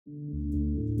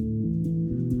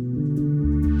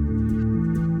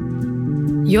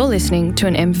You're listening to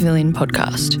an MPavilion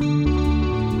podcast.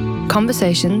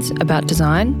 Conversations about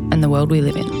design and the world we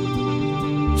live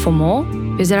in. For more,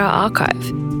 visit our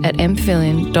archive at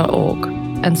mpavilion.org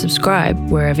and subscribe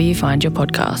wherever you find your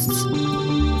podcasts.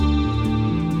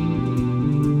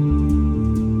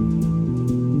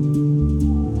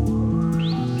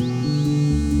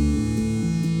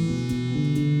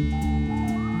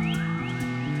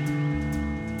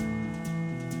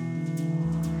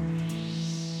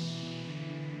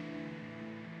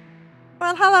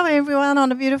 Well, hello everyone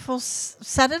on a beautiful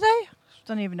Saturday.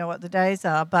 Don't even know what the days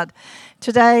are, but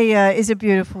today is a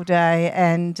beautiful day,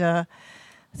 and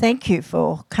thank you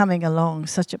for coming along.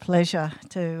 Such a pleasure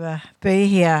to be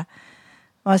here.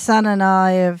 My son and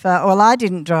I have, I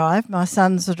didn't drive. My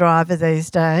son's the driver these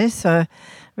days, so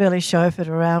really chauffeured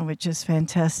around, which is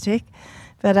fantastic.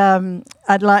 But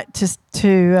I'd like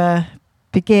to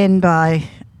begin by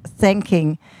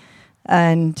thanking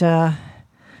and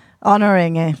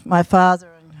honouring my father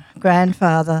and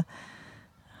grandfather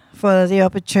for the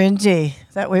opportunity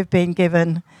that we've been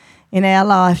given in our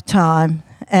lifetime.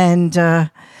 And,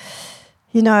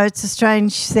 it's a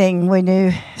strange thing when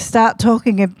you start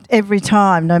talking every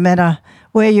time, no matter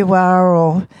where you are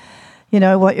or,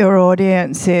 what your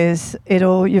audience is,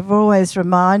 you're always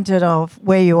reminded of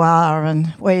where you are and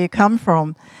where you come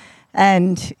from.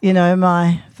 And,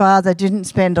 my father didn't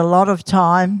spend a lot of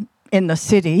time in the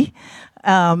city,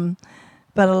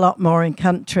 but a lot more in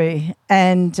country.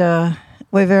 And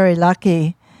we're very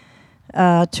lucky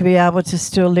to be able to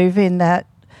still live in that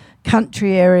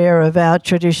country area of our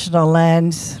traditional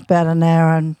lands, about an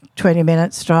hour and 20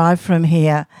 minutes drive from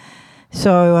here.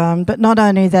 So, but not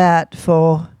only that,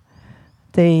 for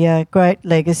the great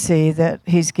legacy that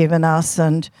he's given us,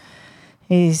 and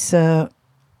his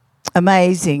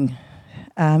amazing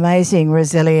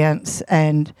resilience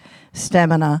and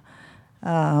stamina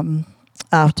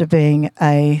after being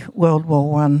a World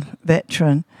War I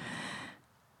veteran.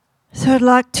 So I'd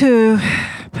like to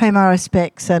pay my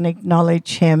respects and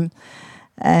acknowledge him,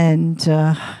 and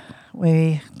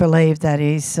we believe that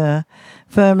he's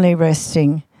firmly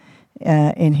resting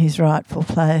in his rightful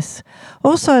place.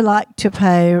 Also like to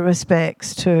pay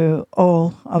respects to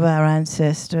all of our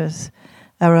ancestors,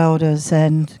 our elders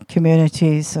and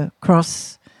communities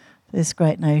across this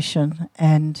great nation,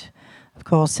 and of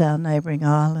course our neighbouring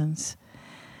islands.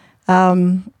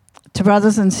 To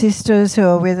brothers and sisters who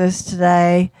are with us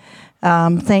today,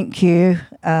 thank you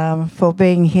for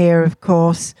being here, of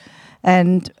course,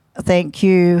 and thank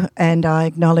you, and I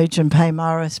acknowledge and pay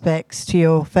my respects to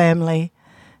your family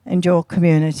and your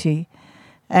community.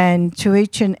 And to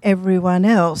each and everyone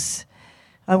else,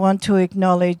 I want to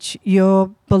acknowledge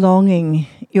your belonging,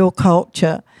 your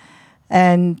culture,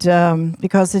 and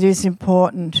because it is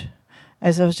important.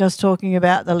 As I was just talking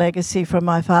about the legacy from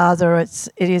my father, it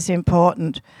is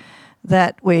important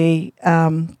that we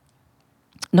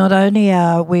not only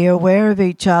are we aware of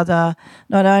each other,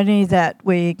 not only that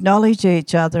we acknowledge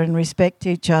each other and respect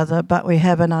each other, but we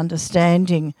have an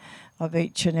understanding of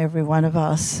each and every one of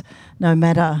us, no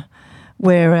matter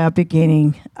where our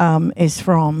beginning is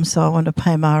from. So I want to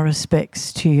pay my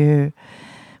respects to you.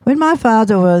 When my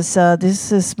father was,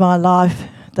 this is my life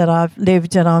that I've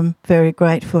lived, and I'm very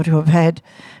grateful to have had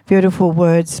beautiful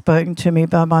words spoken to me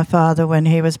by my father when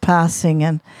he was passing,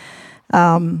 and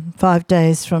 5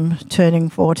 days from turning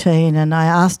 14, and I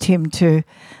asked him to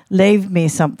leave me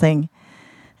something,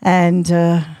 and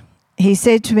he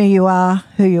said to me, "You are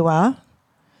who you are,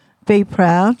 be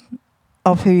proud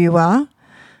of who you are,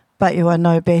 but you are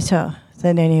no better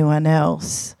than anyone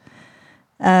else."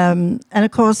 And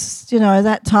of course,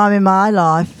 that time in my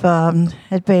life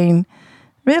had been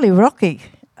really rocky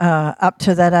up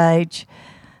to that age,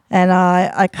 and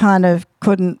I kind of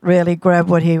couldn't really grab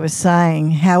what he was saying.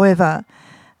 However,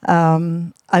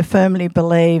 I firmly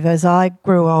believe as I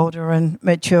grew older and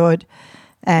matured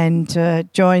and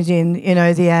joined in,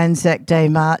 the Anzac Day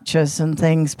marches and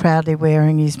things, proudly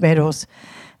wearing his medals,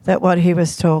 that what he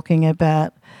was talking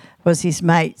about was his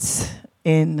mates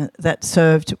that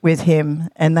served with him,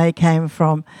 and they came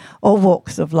from all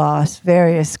walks of life,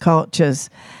 various cultures.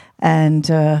 And,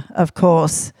 of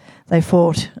course, they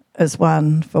fought as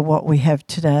one for what we have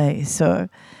today. So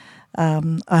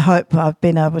I hope I've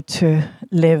been able to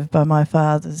live by my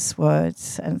father's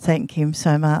words, and thank him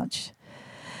so much.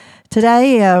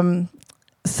 Today,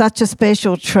 such a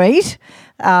special treat,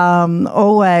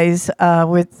 always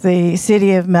with the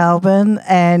City of Melbourne,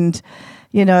 and,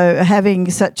 having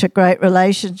such a great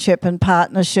relationship and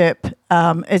partnership.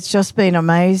 It's just been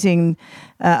amazing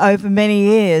over many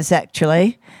years,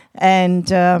 actually. And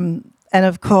and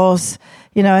of course,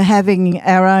 having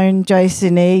our own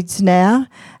Jason Eads now.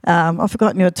 I've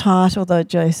forgotten your title though,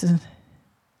 Jason.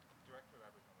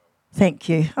 Thank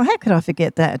you. Oh, how could I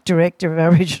forget that? Director of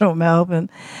Aboriginal Melbourne.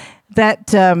 That,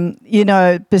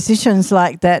 positions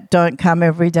like that don't come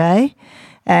every day.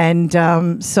 And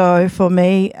so for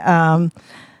me,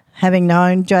 having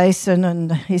known Jason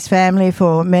and his family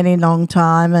for many long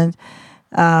time, and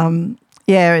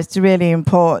it's really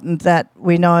important that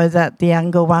we know that the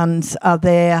younger ones are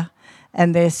there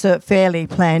and they're fairly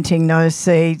planting those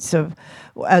seeds of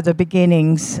the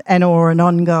beginnings or an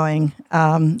ongoing.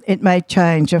 It may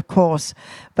change, of course,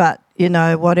 but,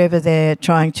 whatever they're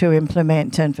trying to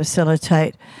implement and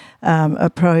facilitate a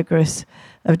progress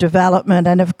of development.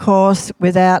 And, of course,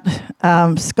 without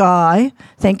Sky,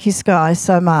 thank you, Sky,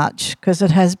 so much, because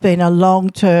it has been a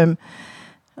long-term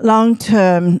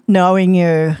knowing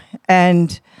you.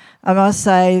 And I must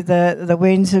say the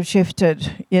winds have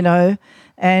shifted,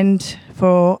 and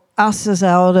for us as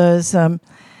elders,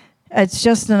 it's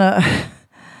just an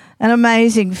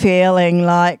amazing feeling.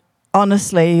 Like,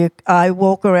 honestly, I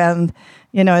walk around,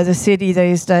 the city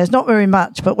these days, not very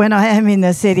much, but when I am in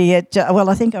the city, I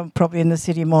think I'm probably in the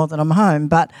city more than I'm home,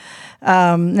 but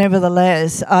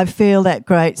nevertheless, I feel that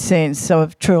great sense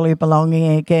of truly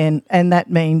belonging again, and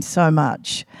that means so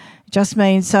much. It just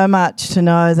means so much to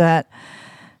know that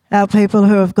our people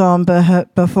who have gone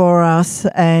before us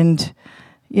and,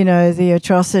 the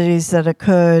atrocities that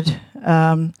occurred,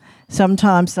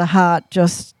 sometimes the heart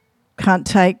just can't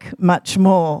take much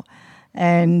more.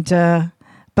 And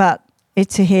but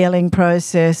it's a healing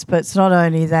process. But it's not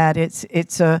only that;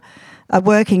 it's a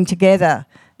working together,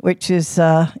 which is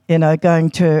going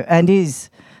to and is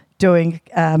doing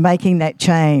making that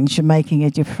change and making a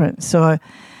difference. So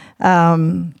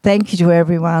thank you to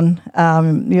everyone.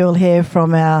 You'll hear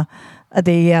from our a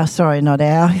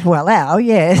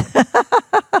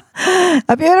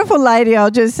beautiful lady,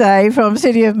 I'll just say, from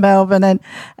City of Melbourne. And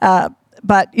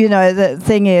but the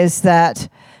thing is that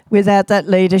without that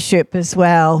leadership as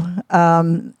well,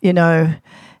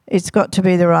 it's got to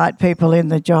be the right people in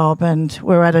the job. And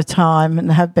we're at a time,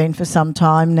 and have been for some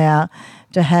time now,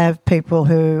 to have people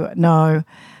who know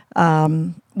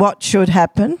what should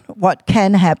happen, what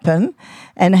can happen,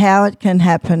 and how it can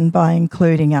happen by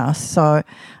including us. So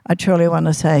I truly want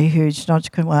to say a huge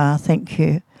Notchkawa, thank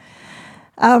you.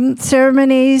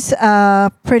 Ceremonies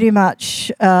are pretty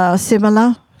much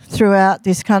similar throughout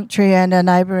this country and our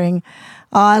neighbouring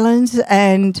islands,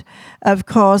 and of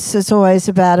course it's always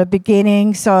about a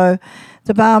beginning. So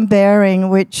the barn bearing,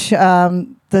 which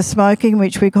the smoking,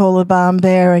 which we call the barn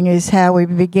bearing, is how we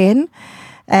begin,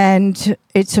 and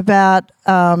it's about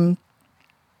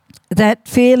that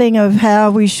feeling of how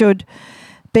we should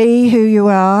be who you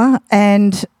are,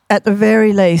 and at the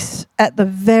very least,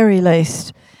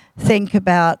 think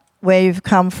about where you've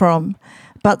come from,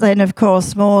 but then of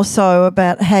course more so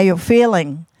about how you're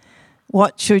feeling.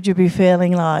 What should you be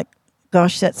feeling like?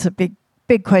 Gosh, that's a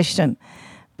big question.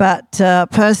 But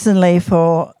personally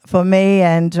for me,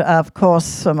 and of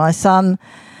course for my son,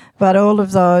 but all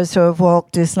of those who have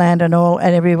walked this land and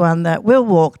everyone that will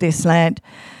walk this land,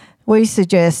 we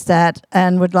suggest that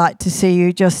and would like to see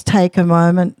you just take a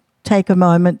moment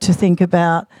to think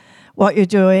about what you're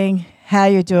doing, how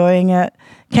you're doing it.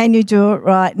 Can you do it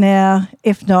right now?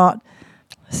 If not,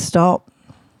 stop.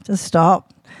 Just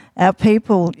stop. Our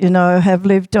people, have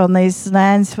lived on these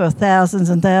lands for thousands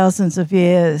and thousands of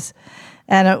years,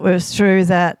 and it was through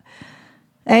that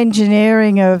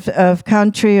engineering of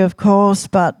country, of course,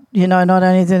 but, not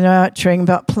only the nurturing,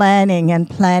 but planning, and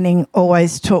planning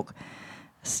always took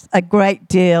a great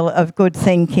deal of good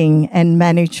thinking and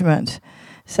management.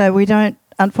 So we don't,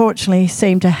 unfortunately,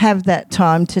 seem to have that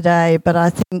time today, but I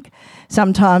think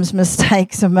sometimes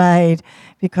mistakes are made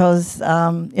because,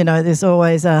 there's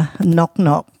always a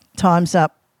knock-knock. Time's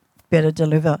up, better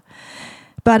deliver.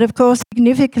 But of course,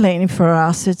 significantly for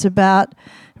us, it's about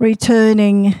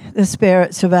returning the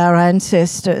spirits of our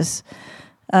ancestors.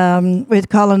 With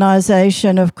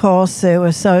colonisation, of course, there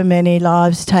were so many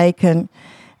lives taken,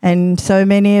 and so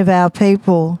many of our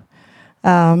people,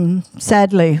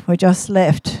 sadly, were just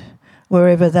left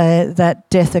wherever that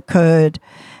death occurred.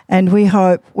 And we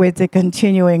hope with the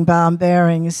continuing barn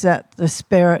bearings that the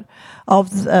spirit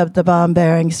of the barn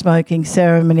bearing smoking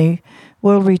ceremony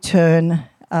will return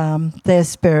their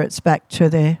spirits back to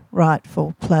their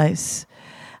rightful place.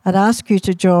 I'd ask you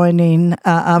to join in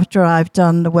after I've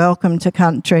done the Welcome to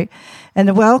Country. And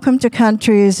the Welcome to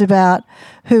Country is about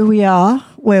who we are,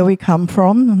 where we come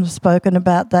from. I've spoken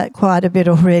about that quite a bit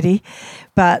already.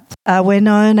 But we're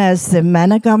known as the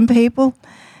Managum people.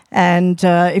 And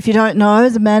if you don't know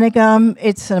the manigum,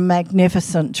 it's a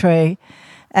magnificent tree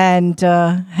and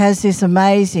has this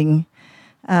amazing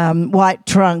white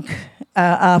trunk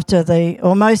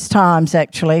or most times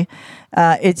actually,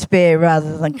 it's bare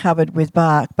rather than covered with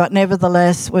bark. But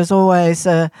nevertheless, was always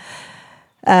a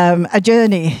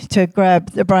journey to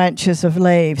grab the branches of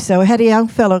leaves. So we had a young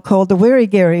fellow called the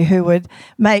Wirrigiri who would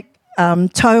make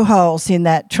toe holes in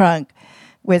that trunk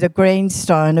with a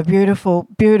greenstone, a beautiful,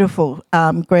 beautiful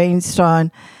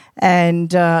greenstone,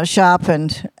 and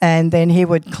sharpened, and then he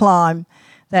would climb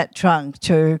that trunk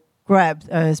to grab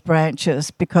those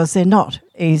branches because they're not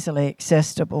easily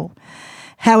accessible.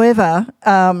 However,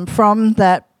 from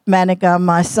that manigum,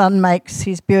 my son makes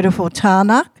his beautiful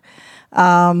tarnuk.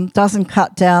 Doesn't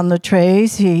cut down the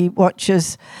trees. He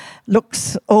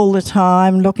looks all the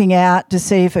time, looking out to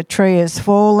see if a tree has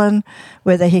fallen,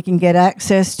 whether he can get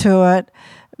access to it.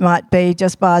 Might be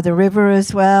just by the river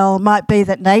as well. Might be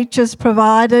that nature's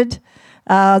provided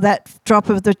that drop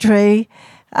of the tree,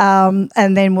 and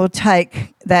then we'll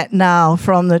take that nail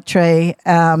from the tree,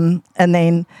 and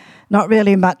then not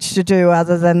really much to do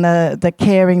other than the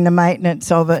caring, the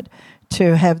maintenance of it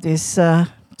to have this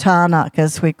tarnuk,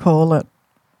 as we call it.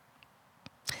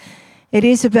 It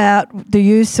is about the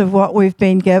use of what we've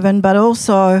been given, but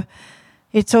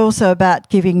it's also about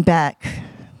giving back.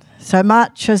 So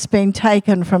much has been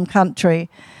taken from country,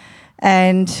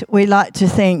 and we like to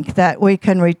think that we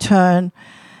can return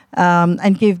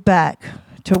and give back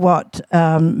to what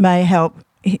may help,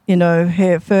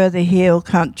 further heal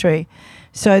country.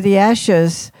 So the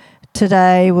ashes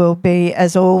today will be,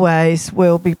 as always,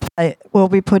 will be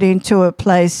put into a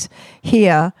place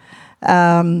here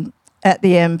at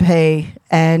the MP,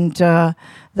 and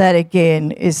that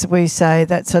again is, we say,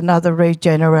 that's another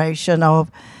regeneration of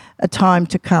a time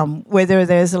to come. Whether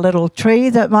there's a little tree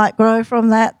that might grow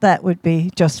from that would be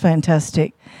just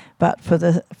fantastic. But for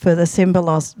the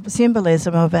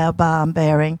symbolism of our barn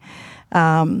bearing,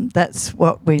 that's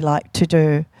what we like to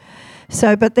do.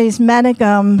 So, but these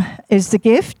manigum is the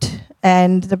gift,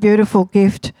 and the beautiful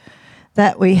gift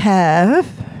that we have.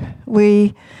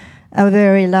 We are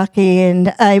very lucky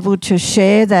and able to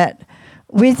share that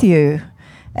with you.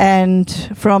 And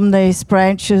from these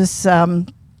branches,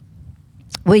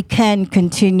 we can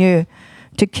continue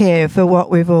to care for what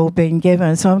we've all been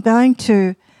given. So I'm going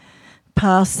to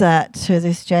pass that to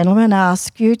this gentleman,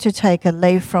 ask you to take a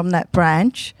leaf from that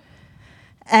branch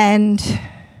and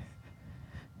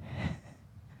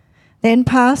then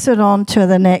pass it on to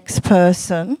the next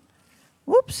person.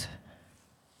 Whoops.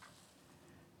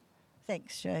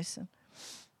 Thanks, Jason.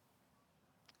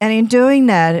 And in doing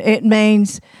that, it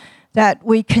means that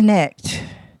we connect.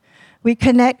 We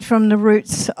connect from the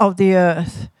roots of the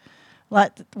earth.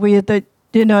 Like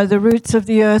the roots of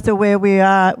the earth are where we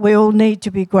are. We all need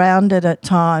to be grounded at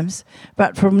times.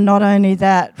 But from not only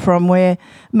that, from where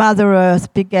Mother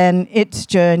Earth began its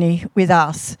journey with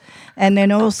us. And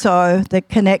then also the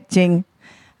connecting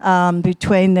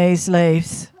between these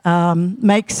leaves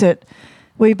makes it,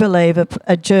 we believe,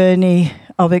 a journey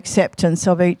of acceptance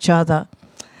of each other.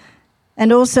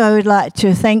 And also we'd like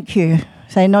to thank you,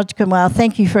 say Nodjkamwal,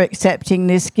 thank you for accepting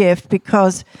this gift,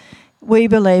 because we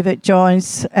believe it join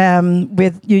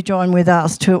with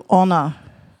us to honour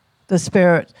the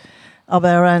spirit of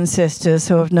our ancestors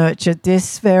who have nurtured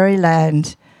this very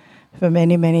land for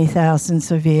many, many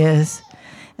thousands of years.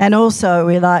 And also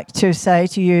we like to say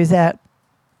to you that,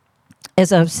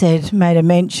 as I've said, made a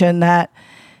mention that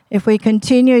if we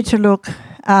continue to look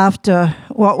after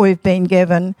what we've been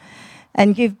given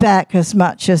and give back as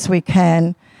much as we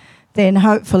can, then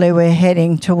hopefully we're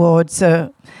heading towards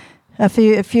a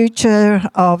future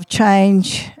of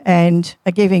change and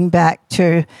a giving back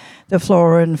to the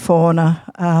flora and fauna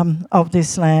of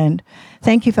this land.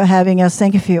 Thank you for having us.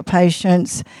 Thank you for your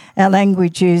patience. Our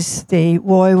language is the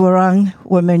Woiwurrung,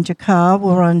 Wominjakar,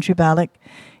 Wurundjeri Balak,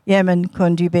 Yemen,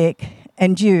 Kundibek,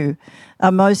 and you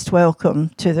are most welcome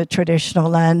to the traditional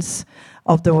lands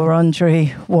of the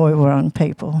Wurundjeri Woiwurrung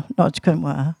people,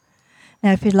 Nodjkamwal.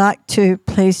 Now, if you'd like to,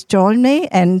 please join me.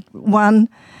 And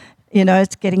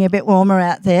it's getting a bit warmer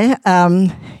out there.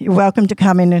 You're welcome to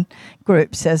come in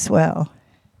groups as well.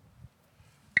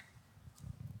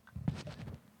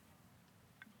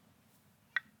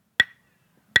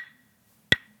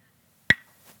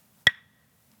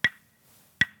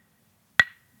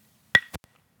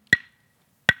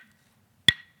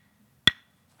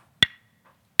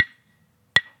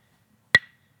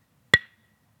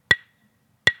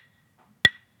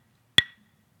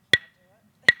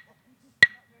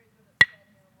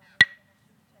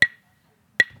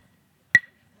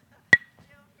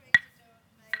 Feel free to do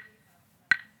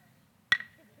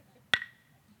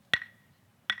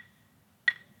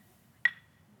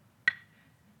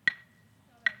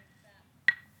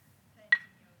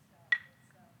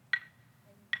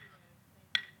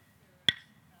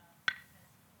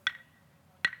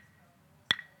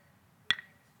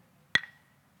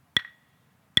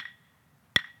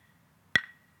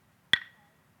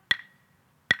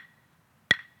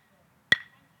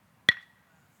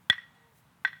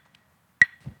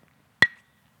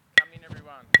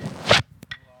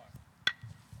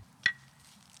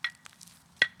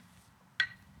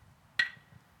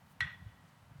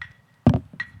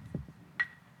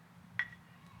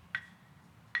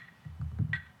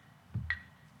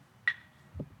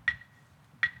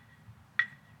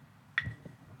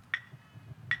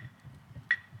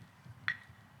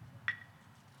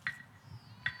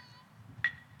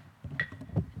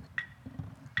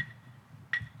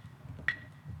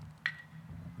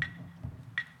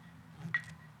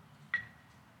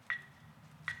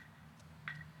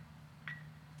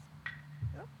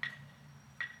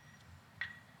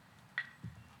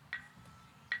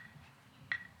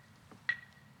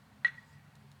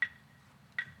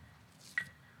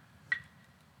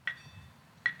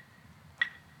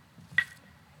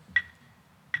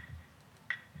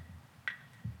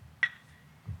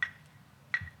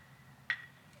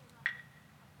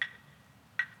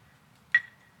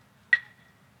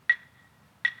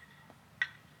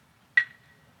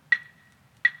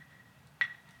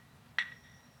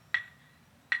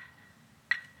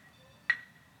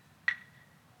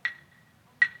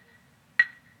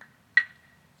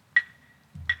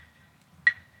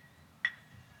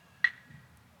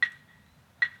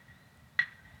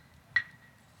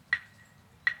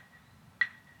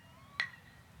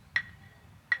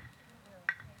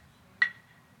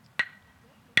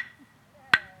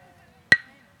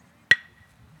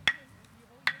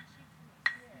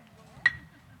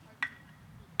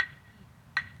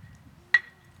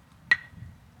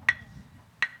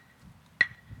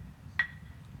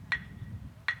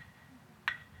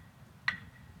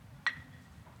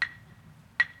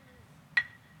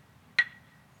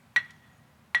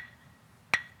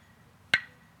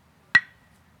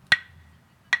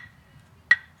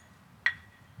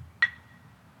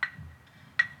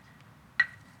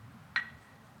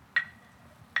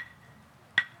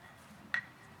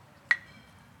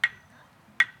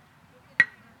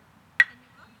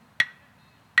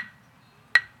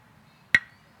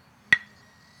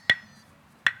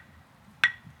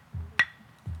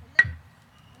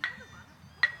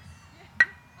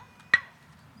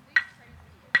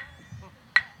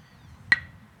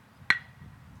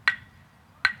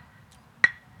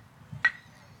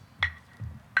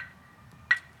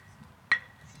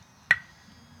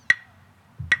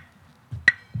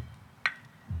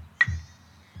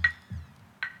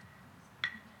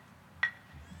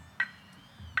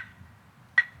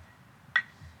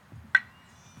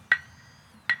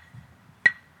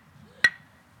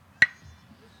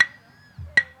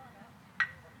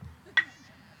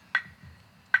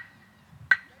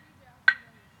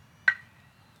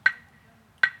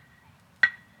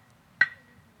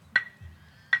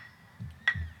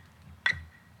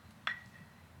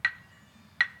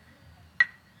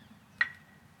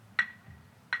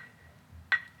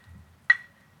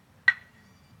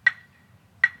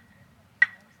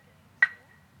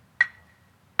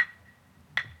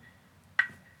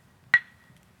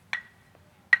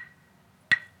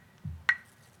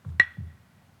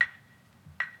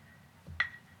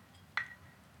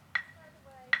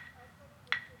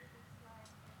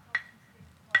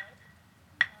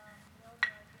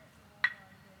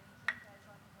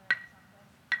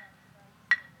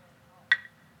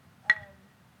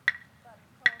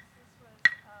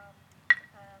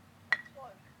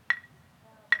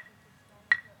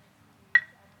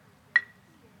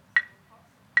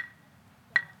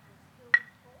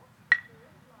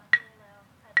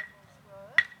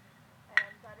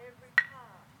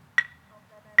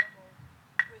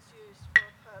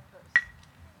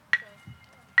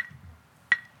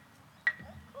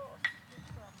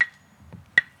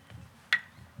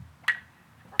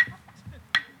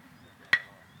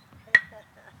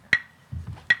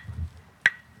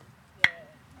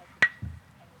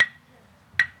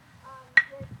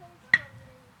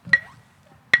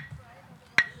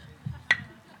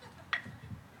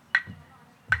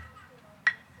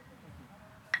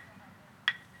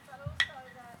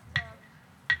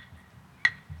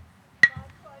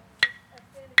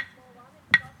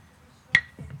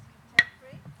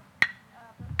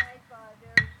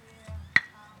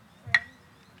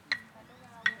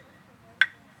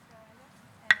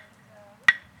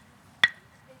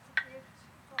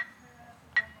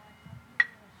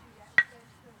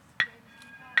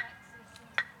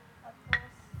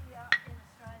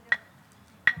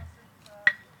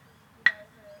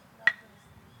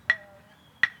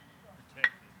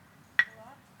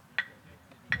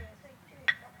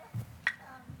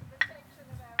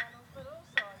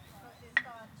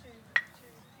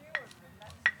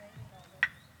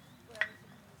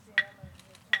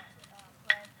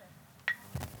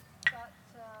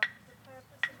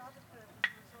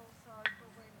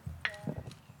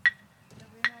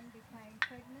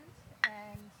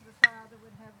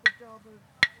of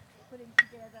putting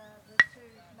together the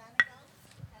two manigals,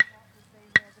 and that would be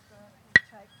where the birth would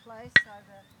take place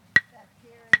over that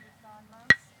period of 9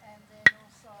 months, and then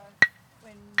also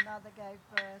when mother gave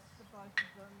birth, the both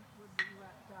of them would be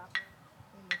wrapped up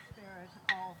in the spirit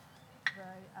of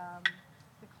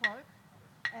the cloak.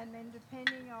 And then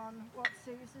depending on what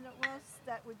season it was,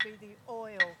 that would be the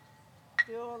oil.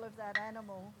 The oil of that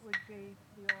animal would be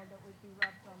the oil that would be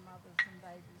rubbed on mothers and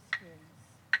babies' skins.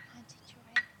 Auntie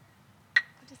Joy,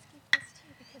 I'll just give this to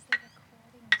you because they're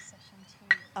recording the session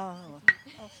too. Oh,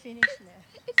 I'll finish now.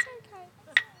 It's okay.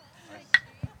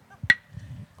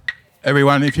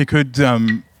 Everyone, if you could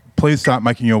please start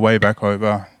making your way back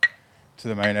over to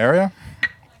the main area.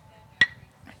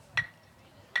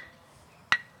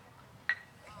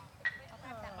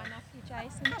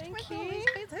 Jason, thank you.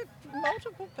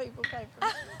 Multiple people came from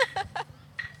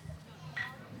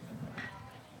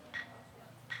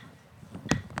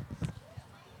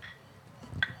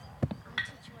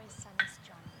Auntie Joy's son is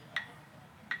Johnny.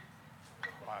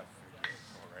 I forget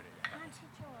already. Auntie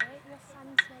Joy, your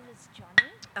son's name is Johnny?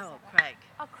 Oh, Craig.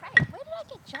 Oh, Craig. Where did I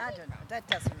get Johnny? I don't know. That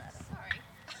doesn't matter. Sorry.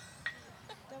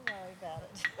 Don't worry about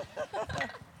it.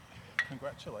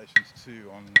 Congratulations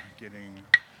too on getting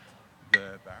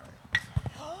the barracks.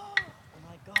 Oh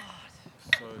my God.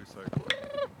 So good.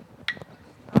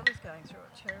 I was going through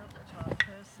a terrible time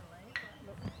personally.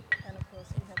 Look, and of course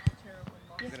we had the terrible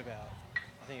loss. We've got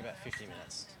I think about 50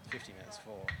 minutes. 50 minutes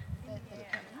for the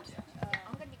panel.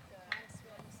 I'm going to be quiet.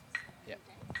 Yep.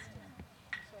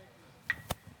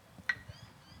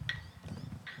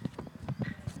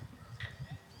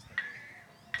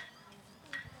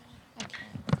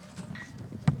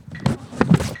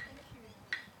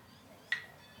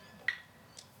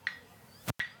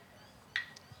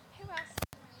 Who else?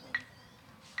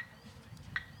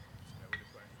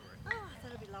 Oh,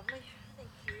 that'll be lovely. Thank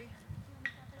you.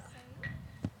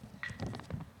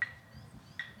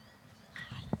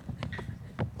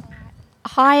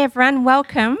 Hi everyone,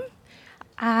 welcome.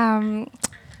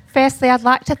 Firstly, I'd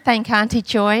like to thank Auntie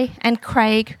Joy and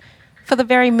Craig for the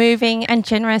very moving and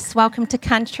generous welcome to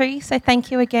country, so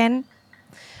thank you again.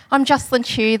 I'm Jocelyn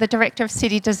Chu, the Director of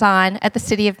City Design at the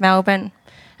City of Melbourne,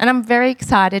 and I'm very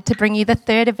excited to bring you the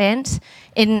third event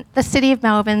in the City of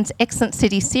Melbourne's Excellent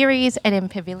City series at M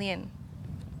Pavilion.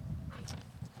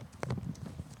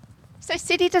 So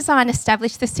City Design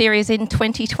established the series in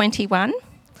 2021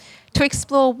 to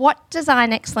explore what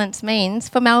design excellence means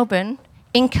for Melbourne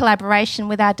in collaboration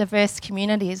with our diverse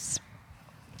communities.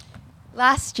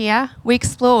 Last year, we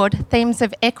explored themes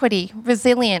of equity,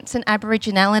 resilience and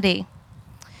Aboriginality.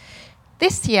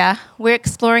 This year, we're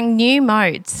exploring new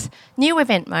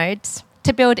event modes,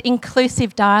 to build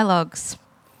inclusive dialogues.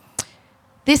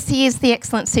 This year's The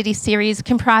Excellent City series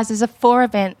comprises of 4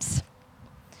 events.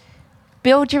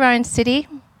 Build Your Own City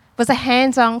was a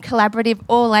hands-on collaborative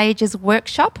all-ages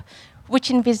workshop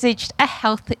which envisaged a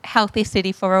healthy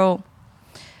city for all.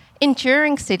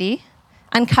 Enduring City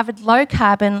uncovered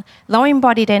low-carbon,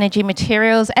 low-embodied energy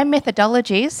materials and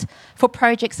methodologies for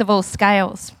projects of all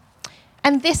scales.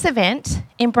 And this event,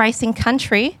 Embracing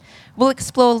Country, will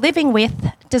explore living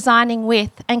with, designing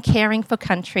with and caring for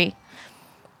country.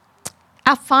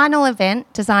 Our final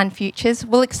event, Design Futures,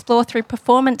 will explore through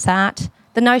performance art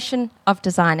the notion of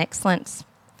design excellence.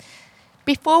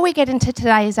 Before we get into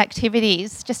today's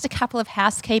activities, just a couple of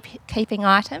housekeeping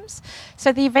items.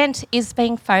 So the event is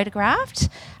being photographed.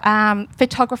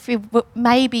 Photography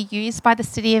may be used by the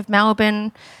City of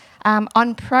Melbourne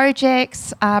on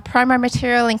projects, promo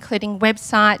material, including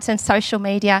websites and social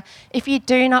media. If you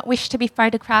do not wish to be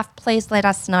photographed, please let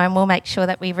us know and we'll make sure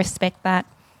that we respect that.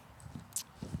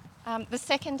 The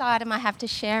second item I have to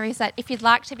share is that if you'd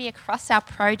like to be across our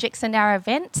projects and our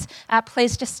events,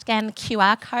 please just scan the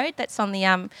QR code that's on the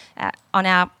on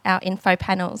our info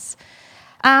panels.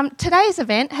 Today's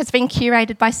event has been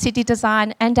curated by City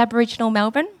Design and Aboriginal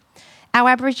Melbourne. Our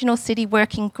Aboriginal City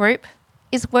working group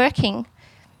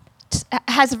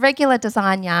has regular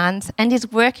design yarns and is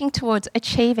working towards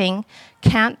achieving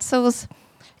Council's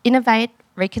Innovate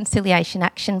Reconciliation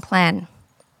Action Plan.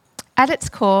 At its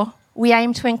core, we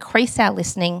aim to increase our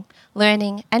listening,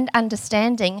 learning and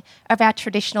understanding of our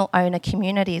traditional owner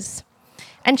communities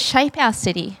and shape our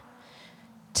city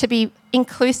to be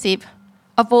inclusive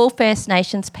of all First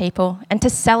Nations people and to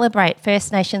celebrate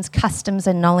First Nations customs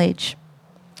and knowledge.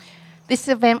 This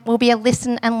event will be a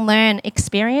listen and learn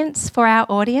experience for our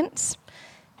audience.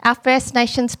 Our First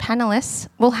Nations panellists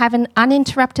will have an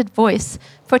uninterrupted voice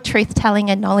for truth-telling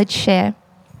and knowledge share.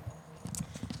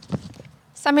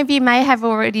 Some of you may have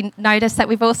already noticed that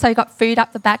we've also got food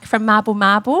up the back from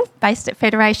Marble, based at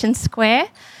Federation Square.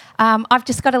 I've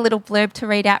just got a little blurb to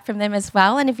read out from them as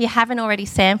well, and if you haven't already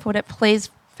sampled it, please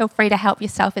feel free to help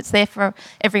yourself. It's there for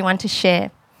everyone to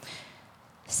share.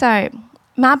 So,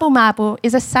 marble marble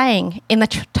is a saying in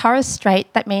the Torres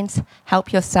Strait that means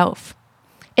help yourself.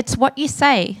 It's what you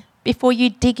say before you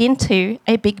dig into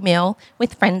a big meal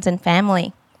with friends and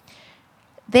family.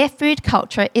 Their food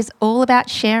culture is all about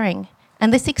sharing,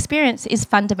 and this experience is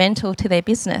fundamental to their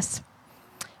business.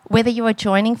 Whether you are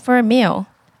joining for a meal,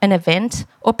 an event,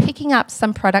 or picking up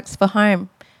some products for home,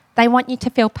 they want you to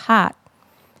feel part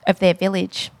of their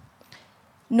village.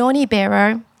 Nornie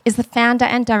Barrow is the founder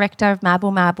and director of Marble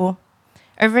Marble.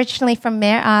 Originally from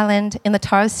Mare Island in the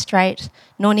Torres Strait,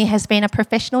 Nornie has been a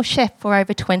professional chef for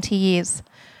over 20 years.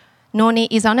 Nornie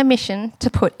is on a mission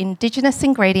to put Indigenous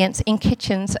ingredients in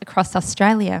kitchens across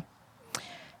Australia.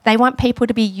 They want people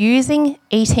to be using,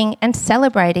 eating and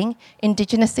celebrating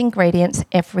Indigenous ingredients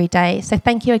every day. So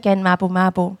thank you again, Marble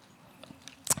Marble.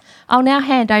 I'll now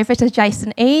hand over to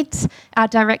Jason Eads, our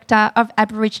Director of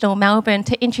Aboriginal Melbourne,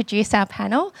 to introduce our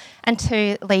panel and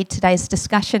to lead today's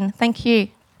discussion. Thank you.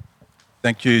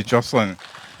 Thank you, Jocelyn.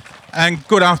 And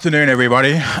good afternoon,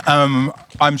 everybody.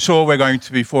 I'm sure we're going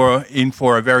to be in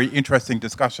for a very interesting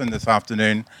discussion this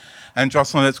afternoon. And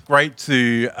Jocelyn, it's great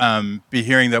to be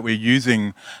hearing that we're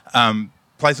using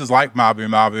places like Mabu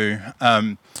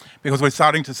Mabu because we're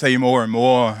starting to see more and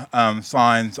more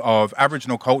signs of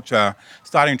Aboriginal culture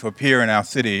starting to appear in our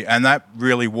city, and that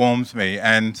really warms me.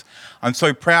 And I'm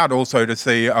so proud also to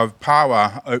see of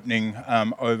Pawa opening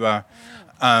over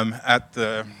at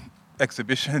the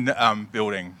exhibition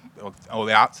building, or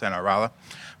the art centre rather.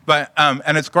 But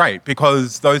and it's great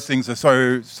because those things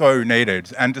are so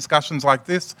needed, and discussions like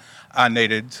this are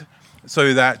needed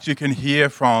so that you can hear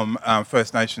from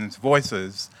First Nations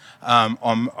voices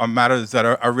on matters that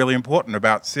are really important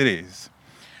about cities.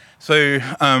 So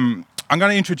I'm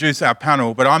going to introduce our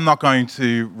panel, but I'm not going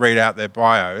to read out their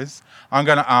bios. I'm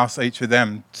going to ask each of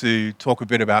them to talk a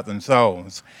bit about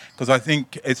themselves, because I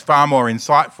think it's far more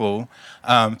insightful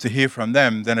to hear from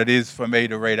them than it is for me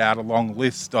to read out a long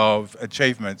list of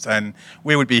achievements, and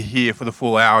we would be here for the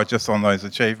full hour just on those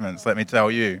achievements, let me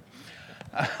tell you.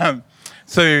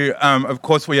 So, of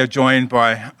course, we are joined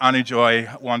by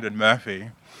Anijoy Wandon Murphy.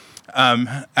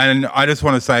 And I just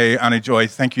want to say, Anijoy,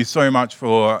 thank you so much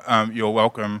for your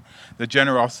welcome, the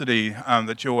generosity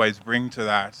that you always bring to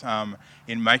that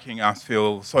in making us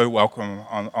feel so welcome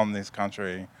on this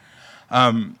country.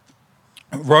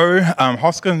 Ro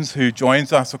Hoskins, who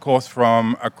joins us, of course,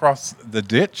 from across the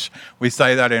ditch. We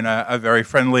say that in a very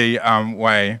friendly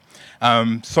way.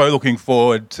 So looking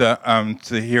forward to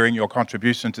hearing your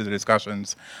contribution to the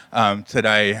discussions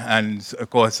today. And, of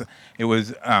course, it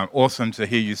was awesome to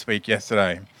hear you speak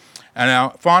yesterday. And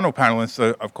our final panellist,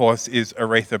 of course, is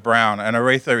Aretha Brown. And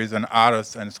Aretha is an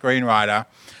artist and screenwriter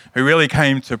who really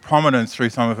came to prominence through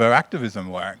some of her activism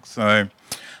work. So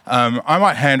I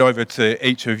might hand over to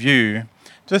each of you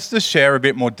just to share a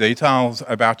bit more details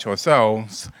about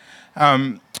yourselves,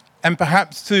 and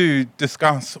perhaps to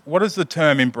discuss, what does the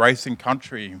term embracing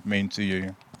country mean to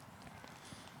you?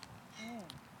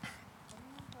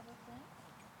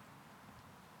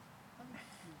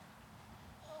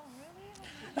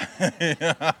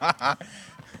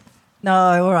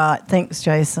 No, all right. Thanks,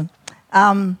 Jason.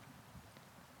 I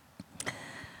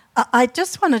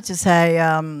just wanted to say,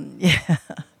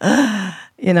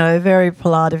 you know, very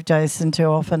polite of Jason to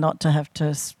offer not to have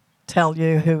to tell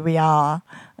you who we are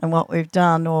and what we've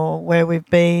done or where we've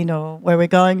been or where we're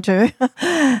going to.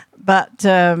 But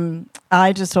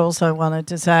I just also wanted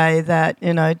to say that,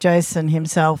 you know, Jason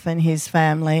himself and his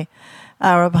family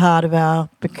are a part of our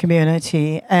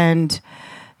community. And,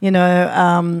 you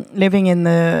know, living in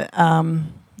the,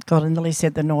 God, I nearly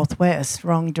said the northwest,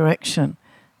 wrong direction.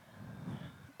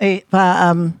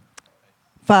 Far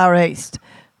east.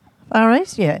 Far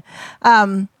east, yeah.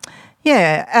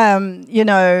 You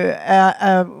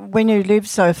know, when you live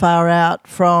so far out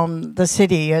from the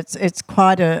city, it's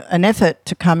quite an effort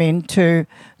to come into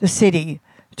the city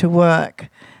to work.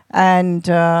 And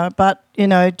but, you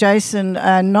know, Jason,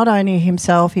 not only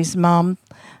himself, his mum,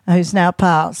 who's now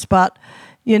passed, but,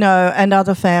 you know, and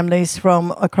other families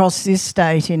from across this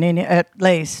state, at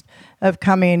least, have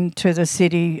come into the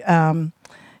city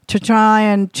to try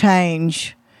and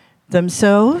change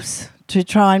themselves, to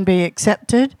try and be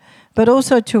accepted, but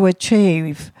also to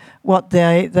achieve what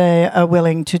they are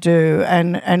willing to do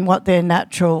and what their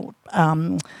natural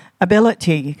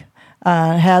ability,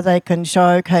 how they can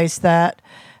showcase that,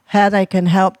 how they can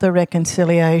help the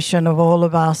reconciliation of all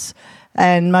of us,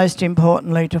 and most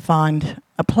importantly, to find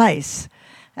a place.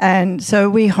 And so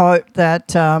we hope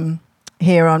that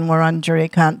here on Wurundjeri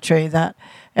country that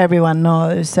everyone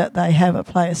knows that they have a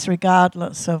place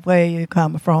regardless of where you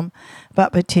come from,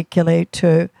 but particularly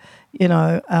to,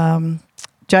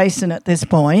 Jason at this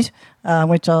point,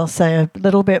 which I'll say a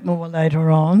little bit more later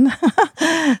on.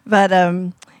 But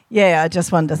I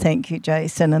just wanted to thank you,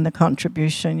 Jason, and the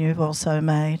contribution you've also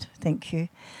made. Thank you.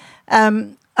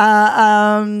 I'm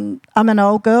an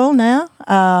old girl now,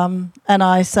 and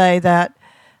I say that,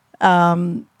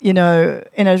 in a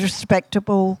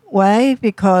respectable way,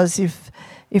 because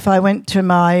if I went to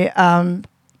my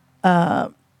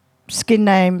skin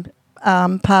name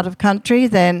part of country,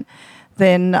 then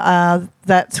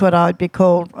that's what I'd be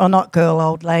called, or not girl,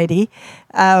 old lady.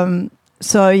 I'm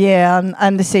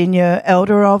the senior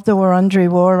elder of the Wurundjeri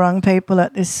Wurrung people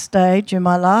at this stage in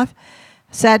my life.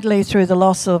 Sadly, through the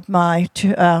loss of my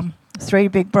three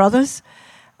big brothers,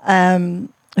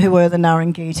 who were the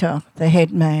Narangita, the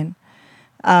head man.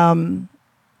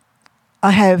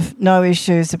 I have no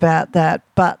issues about that,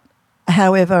 but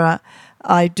however,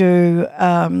 I do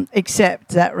accept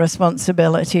that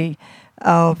responsibility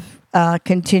of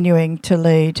continuing to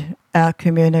lead our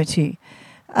community.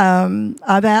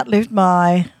 I've outlived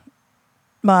my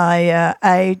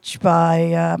age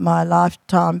by my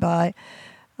lifetime by,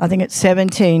 I think it's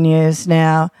 17 years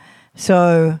now.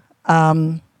 So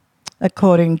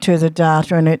according to the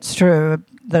data, and it's true,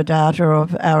 the data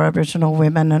of our Aboriginal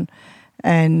women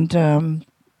and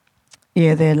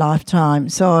their lifetime.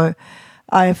 So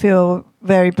I feel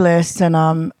very blessed, and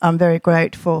I'm very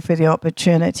grateful for the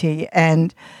opportunity.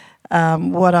 And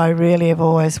what I really have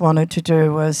always wanted to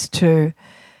do was to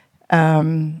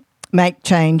make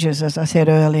changes, as I said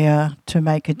earlier, to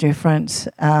make a difference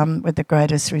with the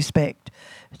greatest respect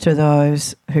to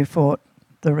those who fought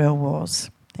the real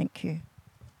wars. Thank you.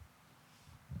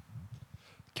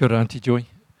 Kia ora, Auntie Joy.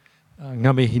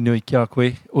 Ngā mihi nui kia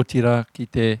koe, o tira ki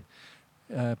te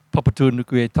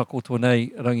papatūnuku e takoto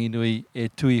nei, rangi nui e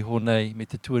tui ho nei, me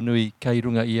te tuanui kei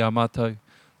runga i a mātou,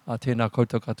 tēnā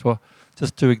koutou katoa.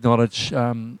 Just to acknowledge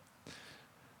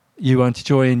you, Auntie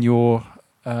Joy, and your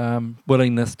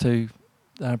willingness to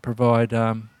provide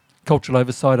cultural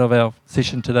oversight of our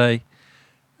session today.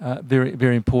 Very,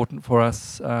 very important for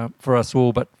us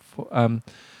all, but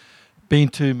been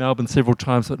to Melbourne several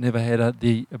times, but never had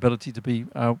the ability to be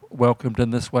welcomed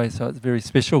in this way, so it's very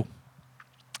special.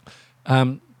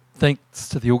 Thanks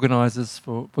to the organisers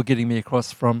for getting me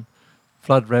across from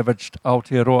flood-ravaged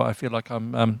Aotearoa. I feel like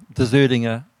I'm deserting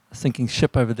a sinking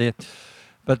ship over there.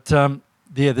 But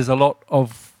there's a lot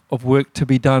of work to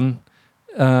be done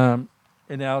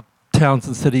in our towns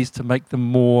and cities to make them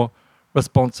more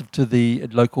responsive to the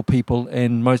local people,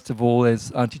 and most of all,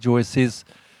 as Auntie Joy says,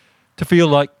 to feel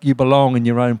like you belong in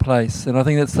your own place. And I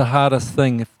think that's the hardest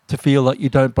thing, to feel like you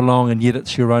don't belong and yet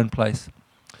it's your own place.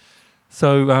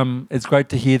 So it's great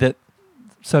to hear that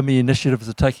so many initiatives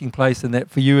are taking place, and that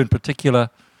for you in particular,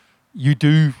 you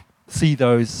do see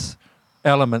those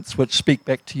elements which speak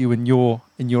back to you in your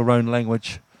own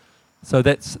language. So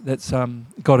that's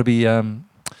got to be a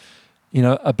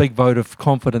big vote of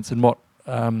confidence in what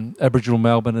Aboriginal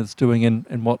Melbourne is doing,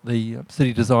 and what the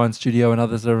City Design Studio and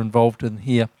others are involved in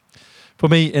here. For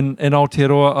me, in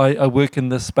Aotearoa, I work in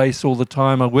this space all the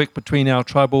time. I work between our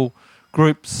tribal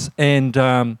groups and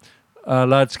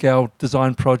large-scale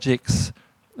design projects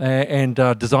and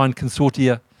design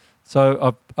consortia.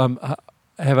 So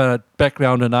I have a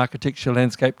background in architecture,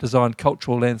 landscape design,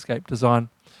 cultural landscape design.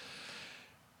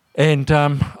 And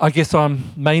I guess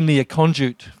I'm mainly a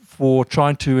conduit for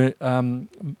trying to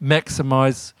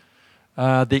maximise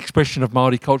the expression of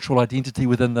Māori cultural identity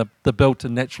within the built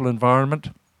and natural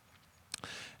environment.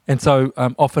 And so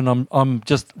often I'm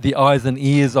just the eyes and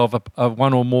ears of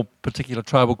one or more particular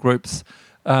tribal groups,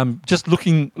 just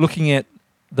looking at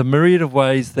the myriad of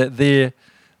ways that their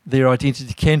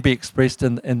identity can be expressed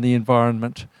in the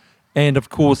environment. And of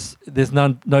course, there's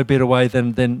no better way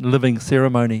than living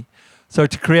ceremony. So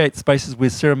to create spaces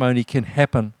where ceremony can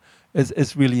happen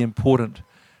is really important.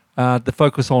 The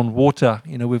focus on water,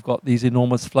 we've got these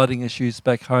enormous flooding issues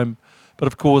back home, but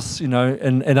of course, in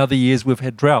other years we've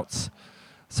had droughts.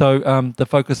 So the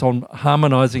focus on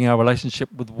harmonising our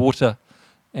relationship with water,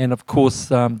 and of course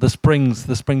the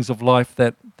springs of life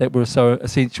that were so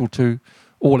essential to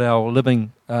all our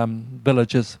living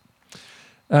villages.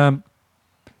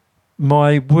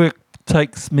 My work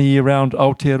takes me around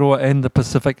Aotearoa and the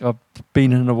Pacific. I've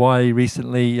been in Hawaii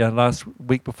recently, last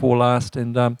week before last,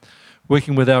 and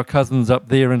working with our cousins up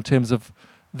there in terms of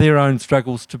their own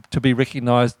struggles to be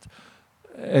recognised.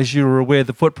 As you're aware,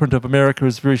 the footprint of America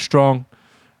is very strong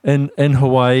in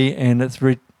Hawaii, and it's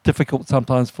very difficult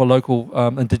sometimes for local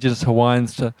Indigenous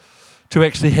Hawaiians to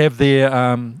actually have their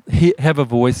have a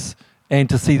voice and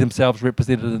to see themselves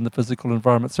represented in the physical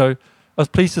environment. So I was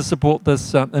pleased to support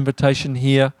this invitation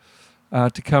here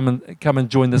to come and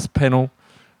join this panel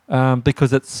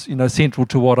because it's central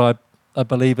to what I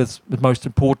believe is most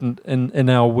important in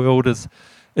our world is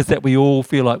that we all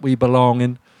feel like we belong.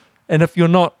 And if you're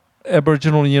not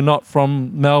Aboriginal and you're not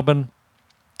from Melbourne,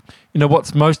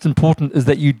 what's most important is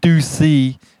that you do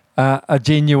see a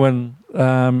genuine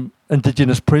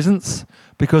Indigenous presence,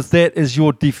 because that is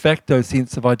your de facto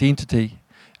sense of identity,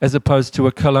 as opposed to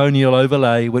a colonial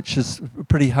overlay, which is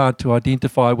pretty hard to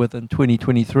identify with in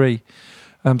 2023.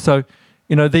 So,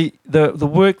 the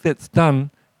work that's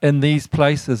done in these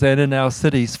places and in our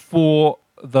cities for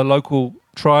the local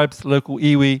tribes, local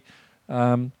iwi,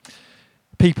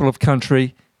 people of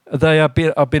country, they are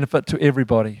a benefit to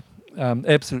everybody,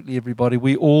 absolutely everybody.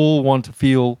 We all want to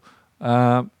feel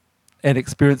and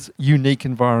experience unique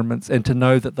environments, and to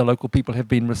know that the local people have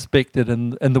been respected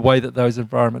in the way that those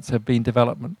environments have been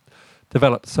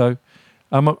developed. So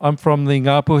I'm from the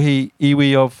Ngāpuhi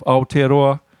iwi of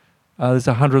Aotearoa. There's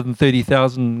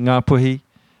 130,000 Ngāpuhi,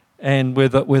 and we're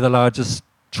the largest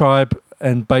tribe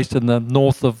and based in the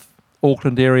north of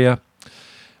Auckland area.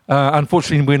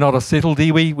 Unfortunately, we're not a settled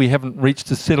iwi. We haven't reached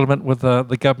a settlement with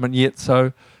the government yet,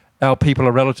 so our people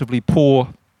are relatively poor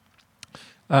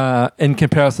in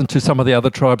comparison to some of the other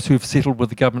tribes who've settled with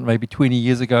the government maybe 20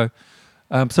 years ago.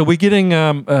 So we're getting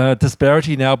a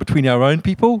disparity now between our own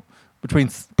people, between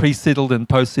pre-settled and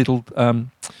post-settled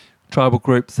tribal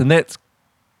groups, and that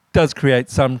does create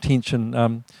some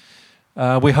tension.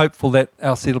 We're hopeful that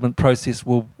our settlement process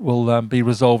will be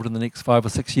resolved in the next 5 or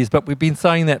 6 years, but we've been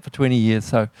saying that for 20 years,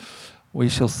 so we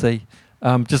shall see.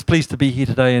 Just pleased to be here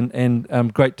today,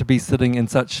 and great to be sitting in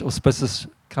such auspicious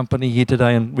company here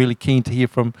today, and really keen to hear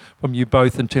from you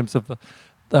both in terms of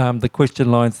the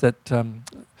question lines that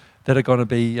are going to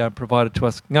be provided to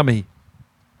us. Ngamihi.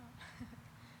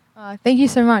 Thank you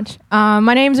so much.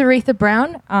 My name's Aretha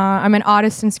Brown. I'm an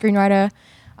artist and screenwriter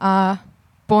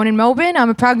born in Melbourne. I'm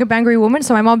a proud Ngambangari woman,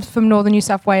 so my mom's from northern New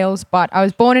South Wales, but I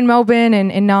was born in Melbourne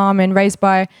and in Naarm, and raised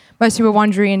by most of the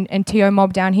Wurundjeri and Tio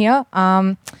mob down here.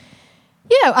 I'm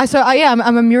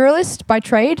a muralist by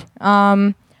trade.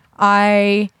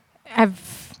 I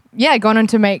have gone on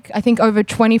to make, I think, over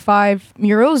 25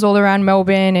 murals all around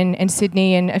Melbourne and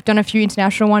Sydney, and I've done a few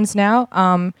international ones now.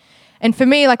 And for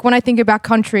me, like when I think about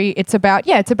country, it's about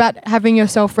having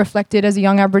yourself reflected as a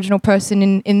young Aboriginal person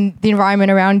in the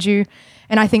environment around you.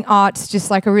 And I think art's just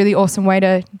like a really awesome way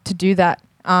to do that.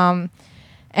 That's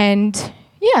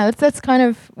kind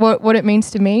of what it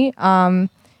means to me.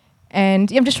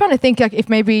 And I'm just trying to think like if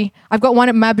maybe I've got one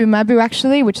at Mabu Mabu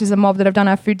actually, which is a mob that I've done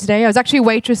our food today. I was actually a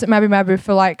waitress at Mabu Mabu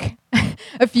for like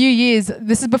a few years.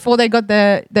 This is before they got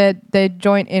the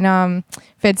joint in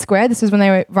Fed Square. This is when they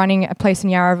were running a place in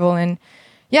Yarraville, and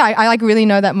I like really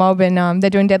know that mob, and they're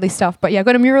doing deadly stuff. But I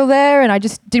got a mural there, and I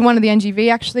just did one of the NGV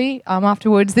actually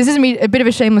afterwards. This is a bit of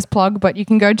a shameless plug, but you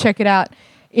can go check it out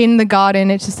in the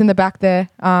garden. It's just in the back there.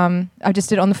 I just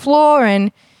did it on the floor,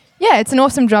 and it's an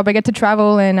awesome job. I get to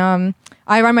travel, and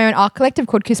I run my own art collective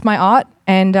called Kiss My Art,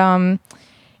 and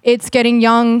it's getting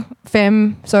young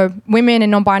so women and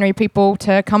non-binary people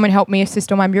to come and help me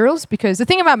assist on my murals, because the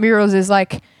thing about murals is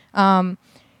like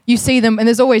you see them, and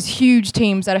there's always huge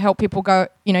teams that help people go,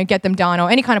 get them done, or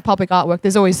any kind of public artwork.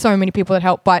 There's always so many people that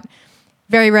help, but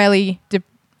very rarely do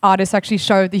artists actually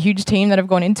show the huge team that have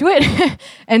gone into it.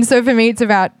 And so for me, it's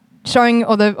about showing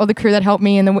all the crew that helped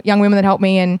me and the young women that helped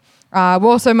me, and we're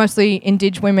also mostly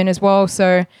Indig women as well.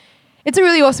 So it's a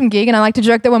really awesome gig, and I like to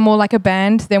joke that we're more like a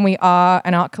band than we are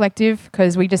an art collective,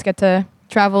 because we just get to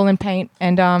travel and paint.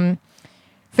 And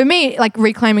for me, like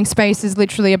reclaiming space is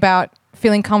literally about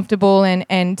feeling comfortable and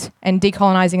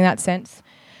decolonizing in that sense.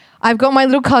 I've got my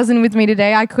little cousin with me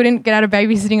today. I couldn't get out of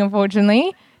babysitting,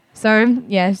 unfortunately. So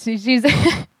she's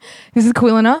this is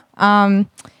Quillina.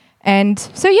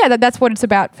 That's what it's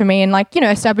about for me, and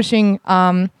establishing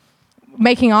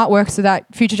making artwork so that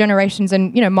future generations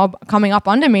and mob coming up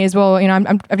under me as well.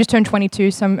 I've just turned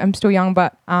 22, so I'm still young,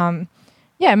 but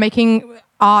making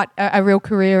art a real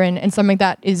career and something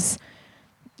that is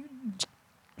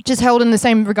just held in the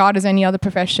same regard as any other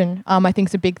profession, I think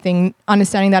is a big thing.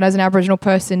 Understanding that as an Aboriginal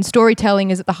person, storytelling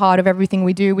is at the heart of everything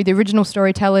we do. We're the original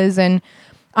storytellers, and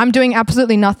I'm doing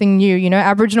absolutely nothing new.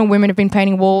 Aboriginal women have been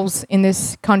painting walls in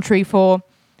this country for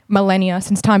millennia,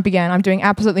 since time began. I'm doing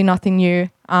absolutely nothing new.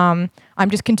 I'm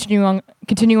just continuing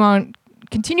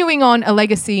on a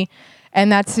legacy,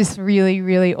 and that's just really,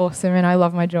 really awesome, and I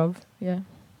love my job. Yeah.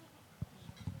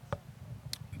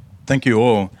 Thank you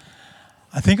all.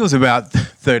 I think it was about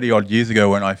 30 odd years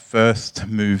ago when I first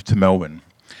moved to Melbourne.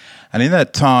 And in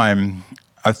that time,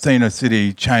 I've seen a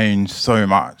city change so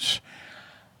much.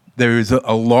 There is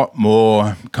a lot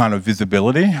more kind of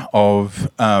visibility of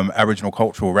Aboriginal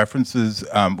cultural references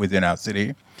within our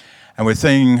city. And we're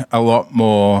seeing a lot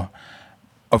more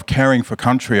of caring for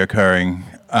country occurring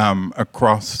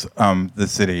across the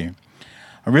city.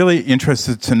 I'm really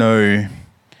interested to know,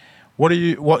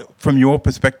 from your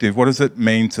perspective, what does it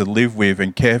mean to live with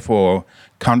and care for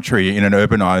country in an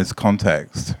urbanised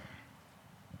context?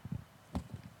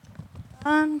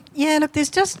 Yeah, look,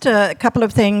 there's just a couple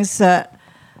of things that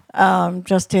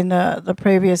just in the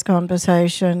previous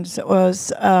conversations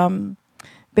was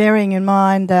bearing in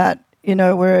mind that, you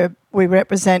know, we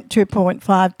represent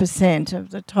 2.5%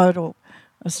 of the total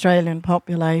Australian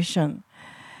population.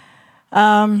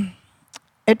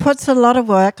 It puts a lot of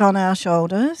work on our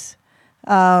shoulders.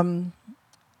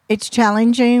 It's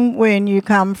challenging when you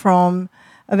come from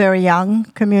a very young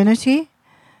community.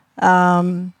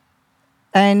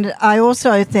 And I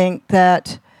also think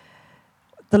that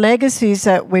the legacies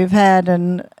that we've had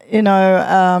and, you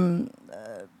know,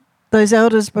 those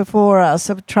elders before us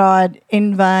have tried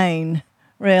in vain,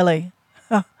 really.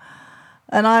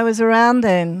 And I was around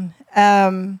then.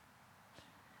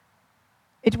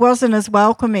 It wasn't as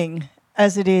welcoming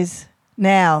as it is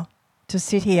now to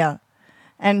sit here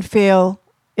and feel,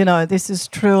 you know, this is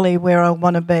truly where I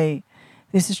want to be.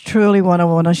 This is truly what I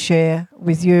want to share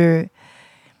with you.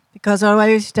 Because I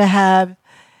used to have,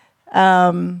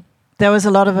 there was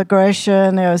a lot of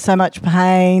aggression, there was so much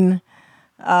pain,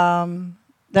 there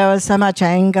was so much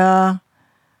anger,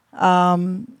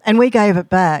 and we gave it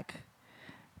back.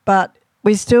 But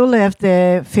we still left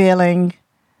there feeling,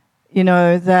 you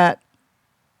know, that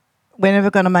we're never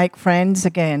going to make friends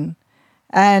again.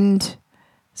 And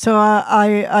so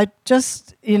I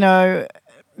just, you know,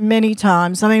 many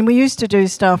times, I mean, we used to do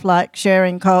stuff like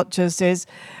sharing cultures. There's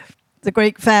the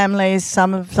Greek families,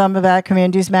 some of our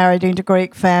communities married into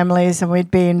Greek families, and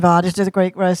we'd be invited to the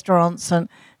Greek restaurants and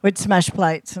we'd smash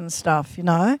plates and stuff, you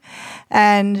know.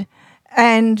 And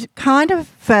kind of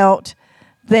felt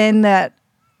then that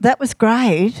was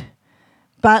great,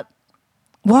 but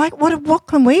what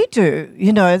can we do?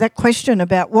 You know, that question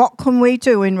about what can we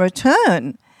do in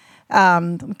return?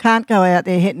 We can't go out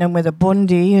there hitting them with a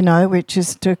bundi, you know, which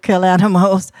is to kill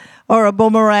animals, or a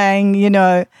boomerang, you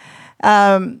know.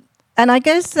 And I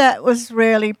guess that was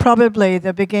really probably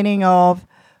the beginning of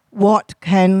what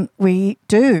can we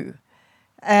do?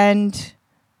 And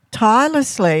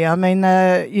tirelessly, I mean,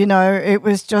 you know, it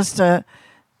was just an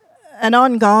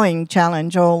ongoing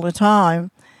challenge all the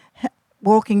time.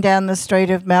 Walking down the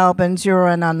street of Melbourne's, you were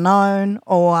an unknown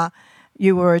or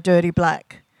you were a dirty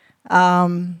black.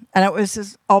 And it was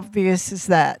as obvious as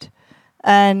that.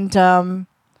 And,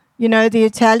 you know, the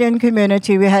Italian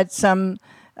community, we had some,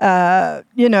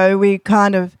 you know, we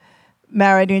kind of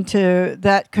married into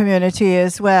that community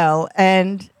as well.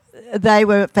 And they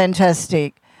were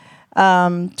fantastic.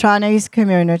 Chinese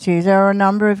communities, there are a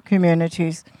number of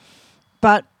communities.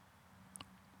 But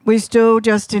we still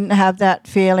just didn't have that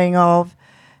feeling of,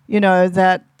 you know,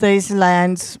 that these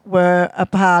lands were a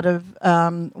part of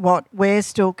what we're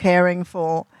still caring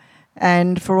for,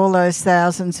 and for all those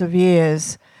thousands of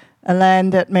years, a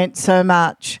land that meant so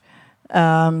much,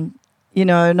 you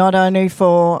know, not only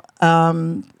for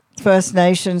First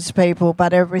Nations people,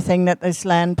 but everything that this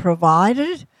land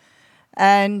provided.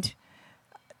 And,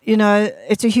 you know,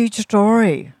 it's a huge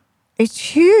story. It's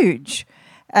huge.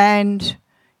 And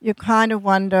you kind of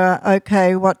wonder,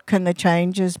 okay, what can the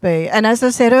changes be? And as I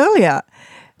said earlier,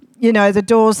 you know, the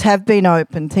doors have been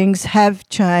opened, things have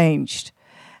changed.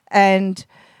 And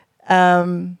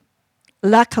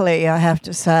luckily, I have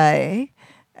to say,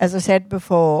 as I said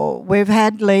before, we've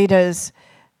had leaders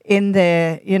in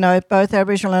there, you know, both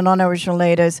Aboriginal and non-Aboriginal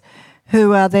leaders,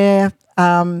 who are there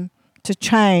to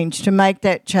change, to make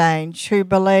that change, who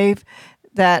believe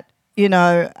that, you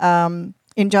know,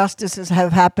 injustices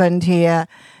have happened here.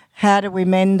 How do we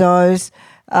mend those?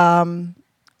 And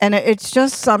it's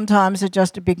just sometimes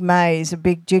just a big maze, a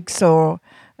big jigsaw,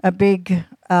 a big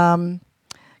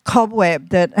cobweb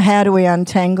that how do we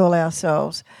untangle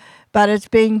ourselves? But it's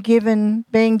being given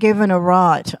a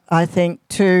right, I think,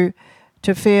 to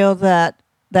feel that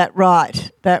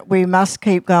right, that we must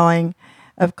keep going,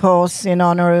 of course, in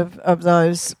honour of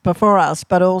those before us,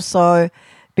 but also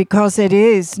because it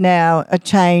is now a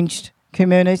changed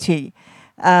community,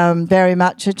 very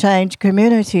much a changed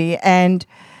community. And,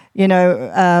 you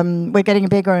know, we're getting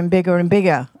bigger and bigger and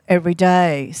bigger every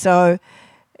day. So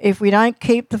if we don't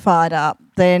keep the fight up,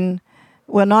 then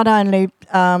we'll not only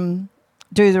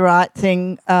do the right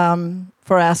thing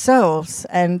for ourselves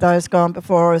and those gone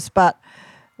before us, but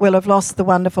we'll have lost the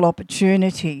wonderful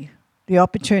opportunity, the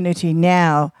opportunity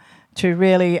now to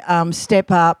really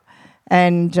step up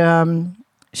and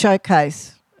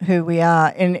showcase who we are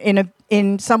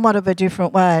in somewhat of a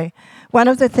different way. One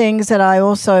of the things that I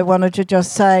also wanted to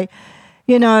just say,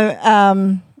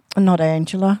 not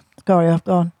Angela, sorry, I've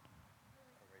gone.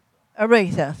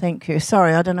 Aretha, thank you.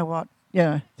 Sorry, I don't know what,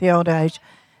 the old age.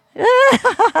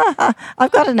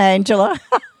 I've got an Angela.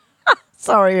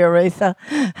 Sorry, Aretha.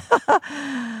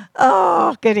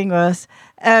 Oh, getting worse.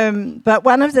 But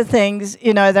one of the things,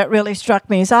 that really struck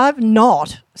me is I've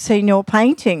not seen your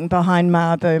painting behind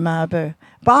Mabu.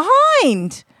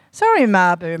 Behind! Sorry,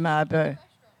 Mabu.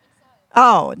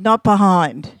 Oh, not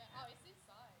behind.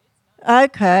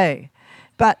 Okay.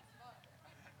 No,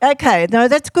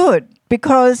 that's good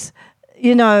because,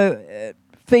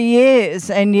 for years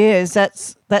and years,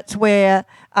 that's where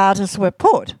artists were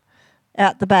put,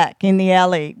 out the back, in the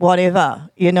alley, whatever,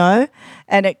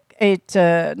 and it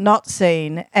not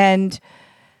seen. And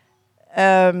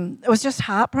it was just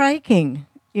heartbreaking.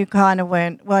 You kind of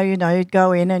went, well, you'd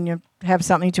go in and you'd have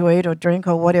something to eat or drink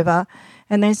or whatever,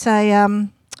 and they say,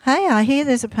 hey, I hear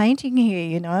there's a painting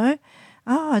here,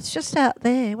 Oh, it's just out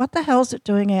there. What the hell's it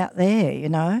doing out there,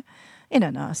 in a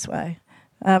nice way.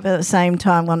 But at the same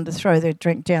time wanted to throw their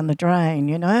drink down the drain,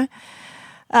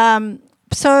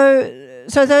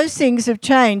 So those things have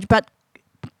changed, but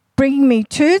bringing me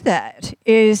to that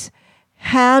is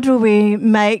how do we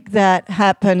make that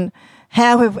happen?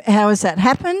 How has that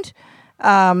happened?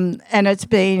 And it's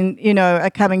been,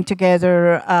 a coming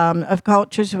together of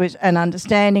cultures with an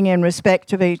understanding and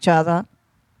respect of each other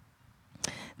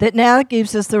that now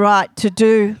gives us the right to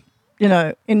do,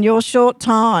 in your short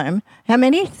time, how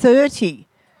many? 30.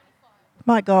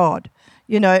 My God.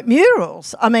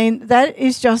 Murals. I mean, that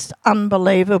is just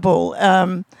unbelievable.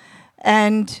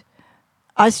 And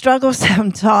I struggle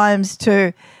sometimes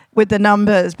with the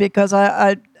numbers because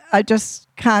I just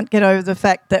can't get over the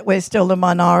fact that we're still the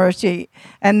minority,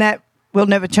 and that will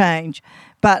never change.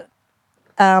 But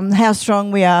how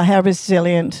strong we are, how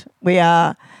resilient we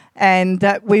are, and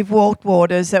that we've walked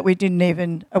waters that we didn't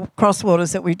even, cross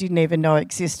waters that we didn't even know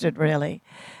existed, really.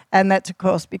 And that's, of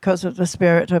course, because of the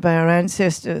spirit of our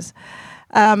ancestors.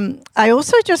 I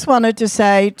also just wanted to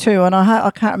say too, and I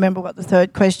can't remember what the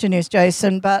third question is,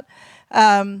 Jason, but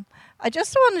I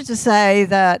just wanted to say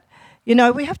that,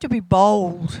 we have to be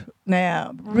bold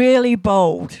now, really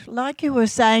bold. Like you were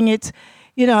saying, it's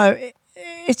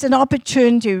an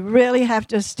opportunity. We really have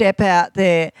to step out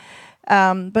there.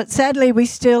 But sadly, we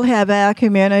still have our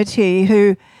community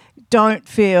who don't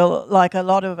feel like a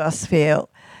lot of us feel.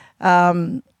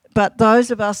 But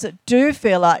those of us that do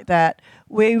feel like that,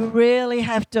 we really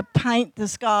have to paint the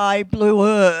sky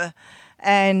bluer.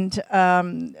 And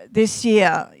this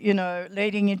year,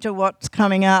 leading into what's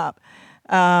coming up,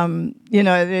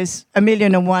 there's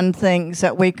 1,000,001 things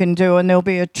that we can do, and there'll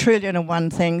be 1,000,000,001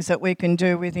 things that we can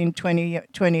do within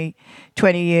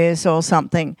 20 years or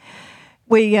something.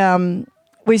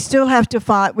 We still have to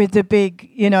fight with the big,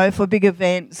 for big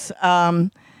events,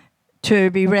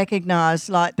 to be recognised,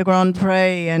 like the Grand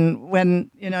Prix. And when,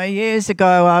 years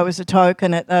ago I was a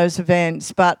token at those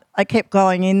events, but I kept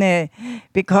going in there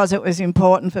because it was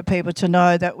important for people to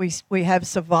know that we have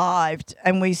survived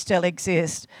and we still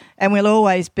exist and we'll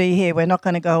always be here. We're not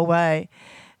going to go away.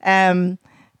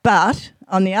 But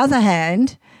on the other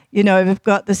hand, we've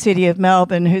got the City of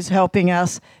Melbourne who's helping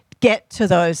us get to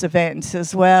those events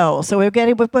as well. So we've got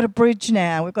a bridge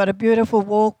now. We've got a beautiful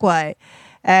walkway.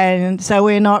 And so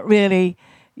we're not really,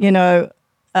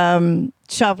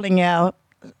 shoveling our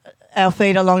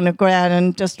feet along the ground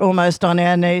and just almost on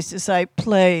our knees to say,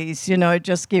 please,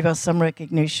 just give us some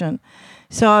recognition.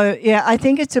 So, yeah, I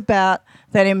think it's about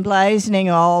that emblazoning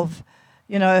of,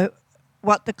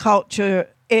 what the culture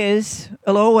is,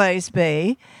 will always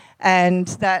be, and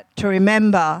that to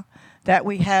remember that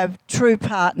we have true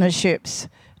partnerships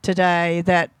today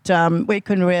that we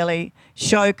can really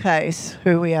showcase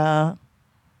who we are.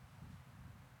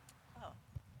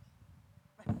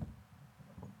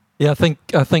 Yeah, I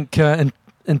think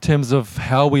in terms of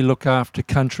how we look after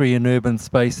country and urban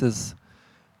spaces,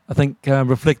 I think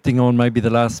reflecting on maybe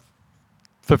the last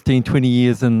 15, 20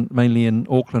 years, and mainly in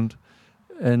Auckland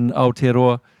and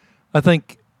Aotearoa, I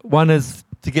think one is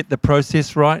to get the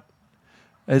process right,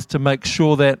 is to make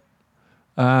sure that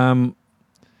the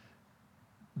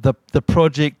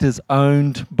project is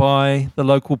owned by the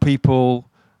local people,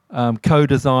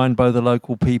 co-designed by the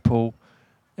local people,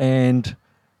 and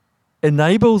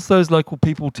enables those local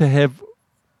people to have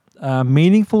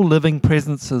meaningful living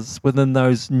presences within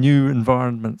those new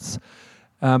environments,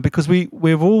 because we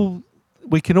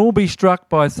can all be struck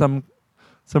by some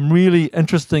really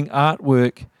interesting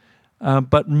artwork,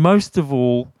 but most of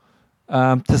all,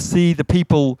 to see the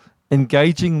people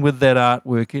engaging with that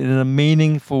artwork in a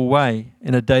meaningful way,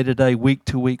 in a day-to-day,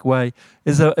 week-to-week way,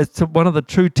 it's one of the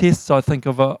true tests, I think,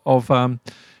 of a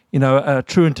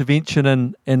true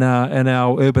intervention in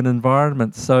our urban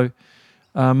environments. So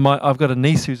I've got a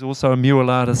niece who's also a mural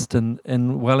artist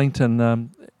in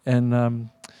Wellington,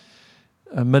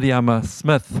 Miriama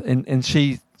Smith, and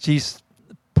she's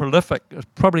prolific,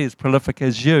 probably as prolific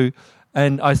as you,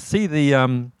 and I see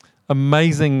the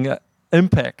amazing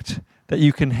impact that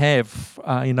you can have,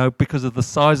 because of the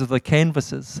size of the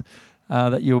canvases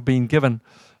that you're being given.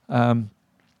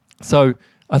 So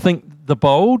I think the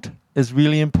bold is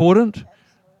really important.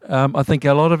 I think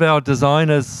a lot of our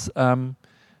designers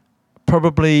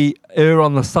probably err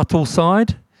on the subtle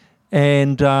side,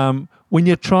 and when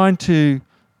you're trying to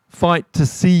fight to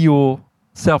see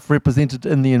yourself represented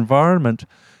in the environment,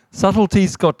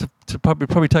 subtlety's got to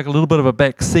probably take a little bit of a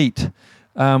back seat.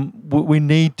 We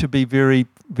need to be very,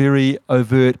 very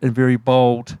overt and very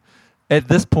bold at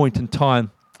this point in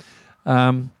time,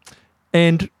 and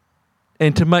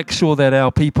to make sure that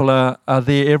our people are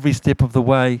there every step of the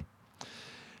way,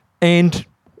 and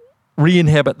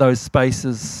re-inhabit those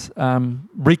spaces,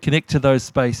 reconnect to those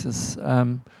spaces.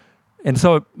 And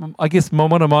so I guess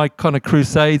one of my kind of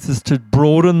crusades is to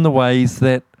broaden the ways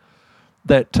that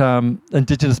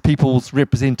Indigenous people's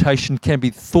representation can be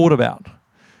thought about.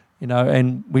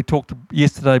 And we talked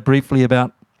yesterday briefly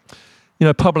about,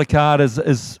 public art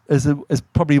is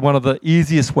probably one of the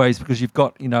easiest ways, because you've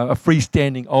got, a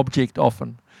freestanding object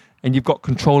often, and you've got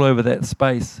control over that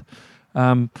space.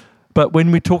 But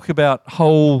when we talk about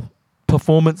whole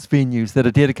performance venues that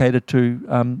are dedicated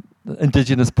to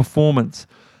Indigenous performance,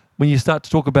 when you start to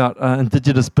talk about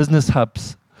Indigenous business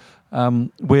hubs,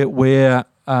 where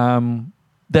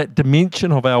that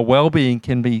dimension of our well-being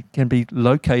can be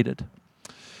located.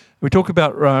 We talk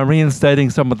about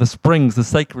reinstating some of the springs, the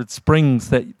sacred springs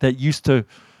that used to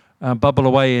bubble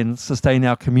away and sustain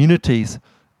our communities,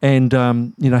 and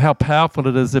how powerful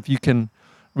it is if you can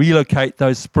relocate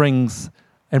those springs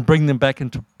and bring them back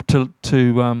into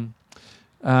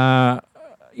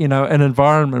an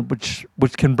environment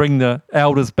which can bring the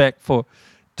elders back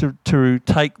to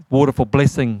take water for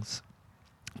blessing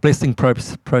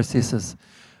processes.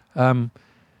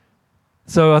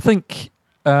 So I think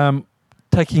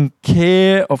taking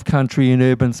care of country and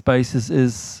urban spaces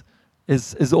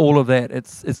is all of that.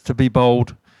 It's to be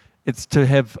bold. It's to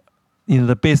have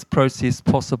the best process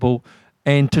possible,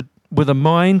 and with a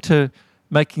mind to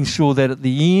making sure that at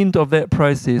the end of that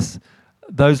process,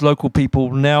 those local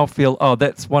people now feel, oh,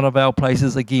 that's one of our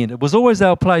places again. It was always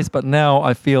our place, but now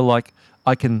I feel like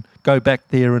I can go back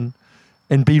there and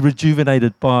be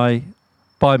rejuvenated by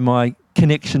my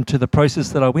connection to the process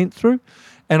that I went through.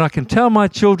 And I can tell my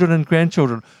children and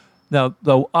grandchildren, now,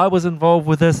 though I was involved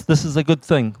with this is a good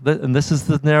thing. And this is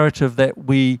the narrative that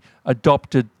we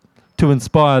adopted to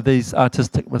inspire these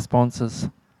artistic responses.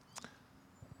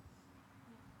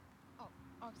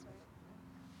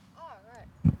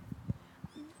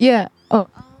 Yeah. Oh.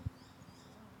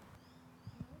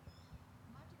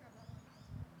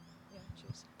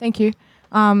 Thank you.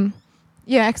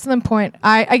 Yeah, excellent point.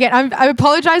 I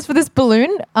apologize for this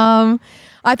balloon.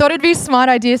 I thought it'd be a smart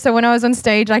idea, so when I was on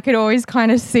stage, I could always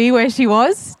kind of see where she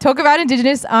was. Talk about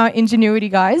Indigenous ingenuity,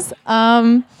 guys.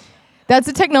 That's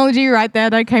a technology right there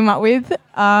that I came up with.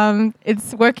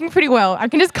 It's working pretty well. I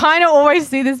can just kind of always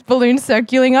see this balloon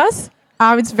circling us.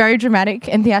 It's very dramatic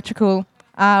and theatrical.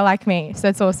 Like me, so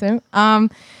it's awesome. But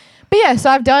yeah, so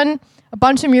I've done a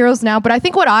bunch of murals now, but I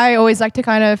think what I always like to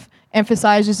kind of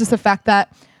emphasize is just the fact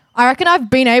that I reckon I've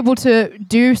been able to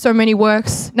do so many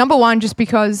works, number one, just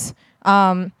because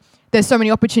there's so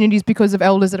many opportunities because of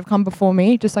elders that have come before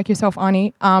me, just like yourself,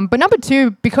 Arnie. But number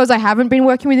two, because I haven't been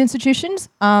working with institutions,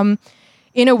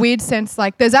 in a weird sense,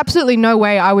 like there's absolutely no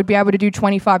way I would be able to do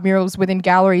 25 murals within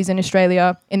galleries in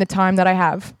Australia in the time that I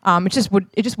have. It just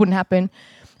wouldn't happen.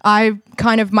 I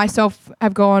kind of myself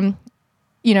have gone,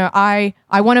 I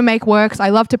want to make works. I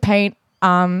love to paint.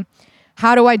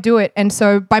 How do I do it? And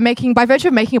so by virtue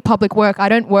of making a public work, I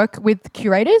don't work with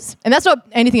curators. And that's not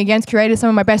anything against curators. Some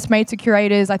of my best mates are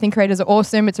curators. I think curators are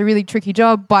awesome. It's a really tricky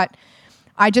job, but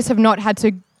I just have not had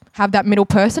to have that middle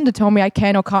person to tell me I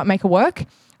can or can't make a work.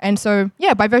 And so,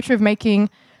 yeah, by virtue of making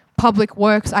public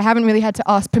works, I haven't really had to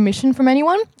ask permission from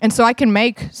anyone, and so I can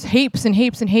make heaps and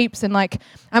heaps and heaps. And like,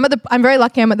 I'm very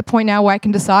lucky. I'm at the point now where I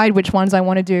can decide which ones I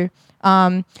want to do.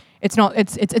 It's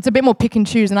a bit more pick and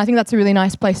choose, and I think that's a really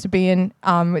nice place to be in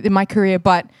my career.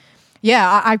 But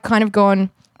yeah, I've kind of gone.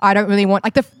 I don't really want,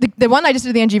 like the one I just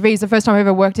did the NGV is the first time I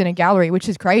ever worked in a gallery, which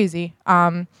is crazy.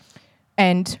 And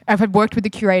I've had worked with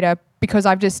the curator because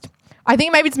I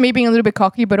think maybe it's me being a little bit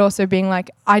cocky, but also being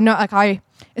like, I know, like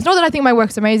it's not that I think my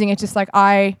work's amazing, it's just like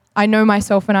I know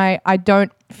myself, and I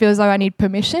don't feel as though I need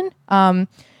permission,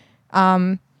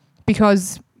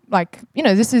 because like, you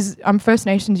know, I'm First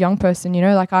Nations young person, you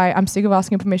know, like I'm sick of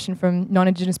asking permission from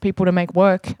non-Indigenous people to make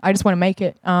work. I just want to make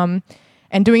it.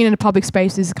 And doing it in a public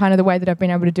space is kind of the way that I've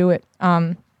been able to do it.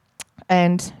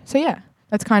 And so, yeah,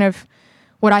 that's kind of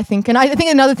what I think. And I think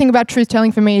another thing about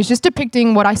truth-telling for me is just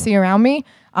depicting what I see around me.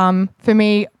 For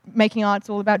me, making art's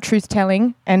all about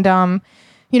truth-telling. And,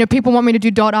 you know, people want me to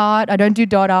do dot art. I don't do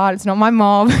dot art. It's not my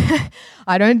mob.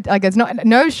 I don't, like, it's not,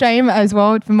 no shame as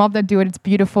well. For mob that do it, it's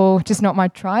beautiful. Just not my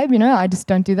tribe, you know. I just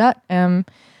don't do that.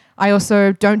 I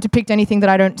also don't depict anything that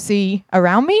I don't see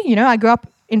around me. You know, I grew up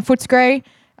in Footscray,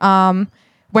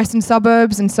 western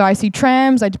suburbs, and so I see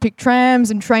trams. I depict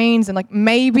trams and trains and like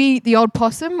maybe the old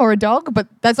possum or a dog, but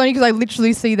that's only because I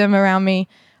literally see them around me.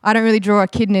 I don't really draw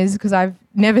echidnas because I've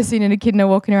never seen an echidna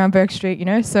walking around Burke Street, you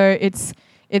know. So it's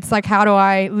like, how do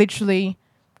I literally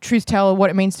truth tell what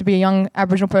it means to be a young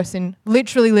Aboriginal person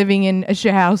literally living in a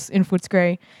share house in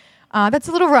Footscray? That's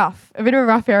a little rough, a bit of a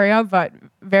rough area, but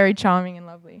very charming and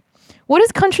lovely. What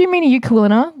does country mean to you,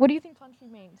 Kulina? What do you think country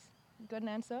means? You got an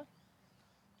answer?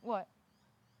 What?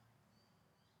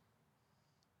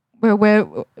 We're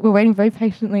waiting very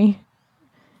patiently.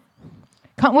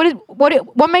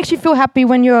 What makes you feel happy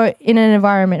when you're in an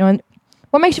environment? Or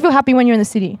what makes you feel happy when you're in the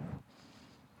city?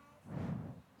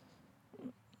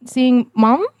 Seeing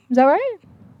mum? Is that right?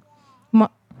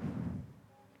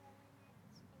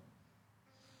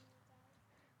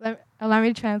 Allow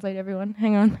me to translate, everyone.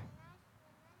 Hang on.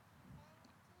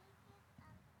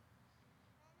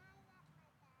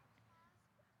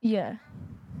 Yeah.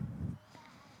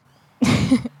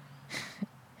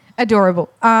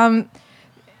 Adorable.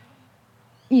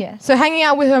 Yeah, so hanging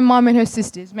out with her mum and her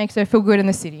sisters makes her feel good in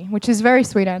the city, which is a very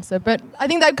sweet answer. But I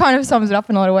think that kind of sums it up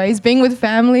in a lot of ways. Being with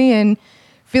family and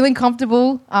feeling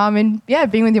comfortable, and yeah,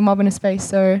 being with your mum in a space.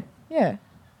 So yeah,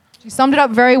 you summed it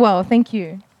up very well. Thank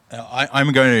you.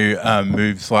 I'm going to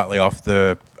move slightly off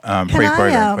the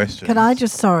pre-programmed questions. Can I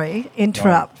just,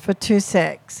 interrupt for 2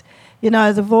 secs? You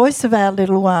know, the voice of our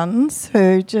little ones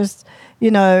who just, you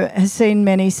know, has seen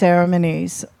many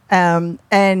ceremonies,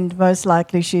 and most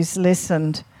likely she's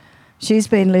listened. She's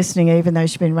been listening even though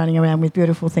she's been running around with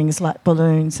beautiful things like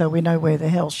balloons, so we know where the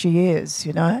hell she is,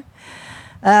 you know.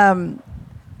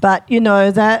 But, you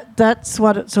know, that's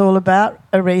what it's all about,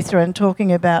 Aretha, and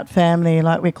talking about family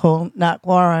like we call Nak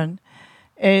Warren,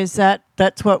 is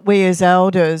that's what we as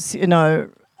elders, you know,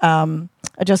 are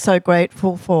just so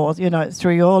grateful for, you know,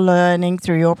 through your learning,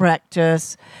 through your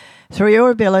practice, through your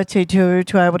ability to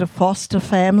able to foster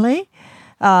family,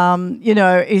 you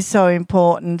know, is so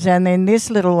important. And then this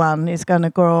little one is going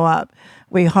to grow up,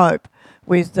 we hope,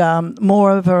 with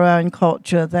more of her own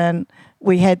culture than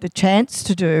we had the chance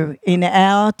to do in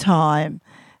our time.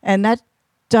 And that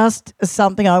just is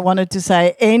something I wanted to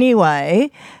say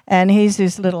anyway. And here's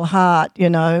this little heart,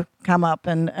 you know, come up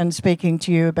and speaking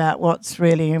to you about what's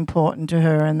really important to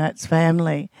her, and that's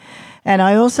family. And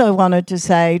I also wanted to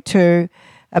say too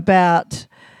about,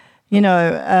 you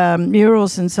know,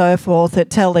 murals and so forth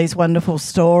that tell these wonderful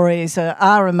stories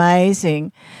are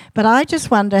amazing. But I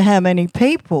just wonder how many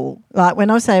people, like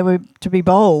when I say we're to be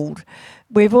bold,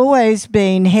 we've always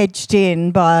been hedged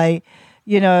in by,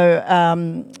 you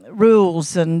know,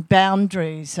 rules and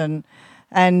boundaries and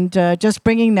just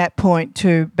bringing that point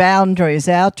to boundaries,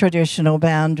 our traditional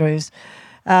boundaries.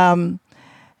 And,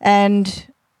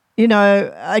 you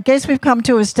know, I guess we've come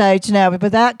to a stage now,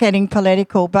 without getting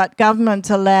political, but government's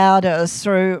allowed us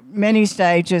through many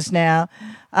stages now,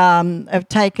 have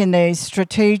taken these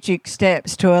strategic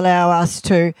steps to allow us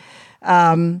to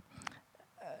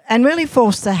and really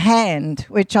force the hand,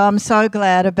 which I'm so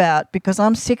glad about, because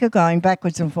I'm sick of going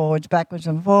backwards and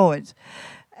forwards.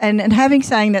 And having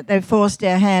saying that they've forced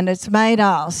our hand, it's made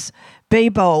us be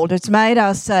bold. It's made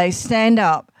us say, stand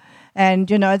up.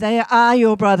 And, you know, they are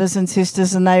your brothers and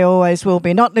sisters, and they always will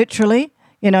be. Not literally,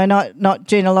 you know, not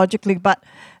genealogically, but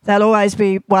they'll always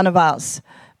be one of us.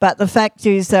 But the fact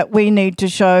is that we need to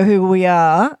show who we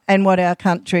are and what our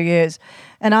country is.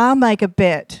 And I'll make a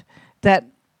bet that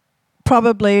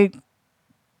probably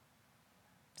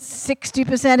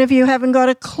 60% of you haven't got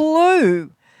a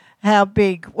clue how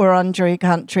big Wurundjeri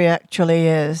country actually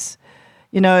is.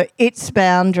 You know, its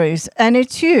boundaries, and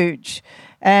it's huge.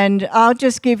 And I'll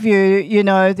just give you, you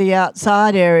know, the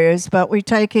outside areas, but we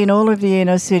take in all of the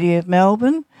inner city of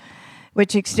Melbourne,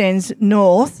 which extends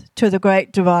north to the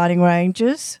Great Dividing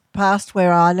Ranges, past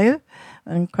where I live,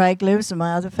 and Craig lives and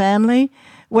my other family,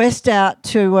 west out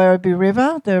to Werribee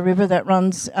River, the river that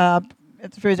runs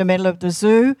through the middle of the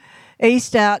zoo,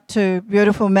 east out to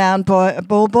beautiful Mount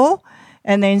Bulbul,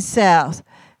 and then south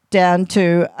down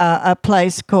to a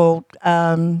place called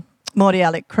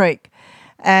Mordialloc Creek,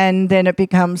 and then it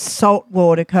becomes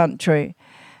saltwater country.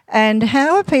 And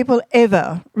how are people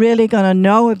ever really going to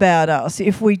know about us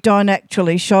if we don't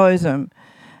actually show them?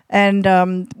 And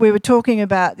we were talking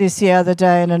about this the other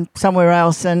day and somewhere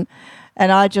else, and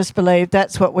I just believe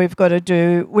that's what we've got to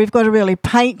do. We've got to really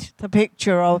paint the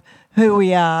picture of who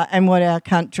we are and what our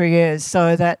country is,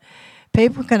 so that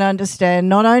people can understand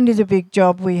not only the big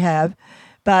job we have,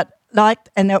 but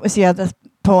and that was the other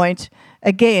point,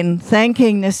 again,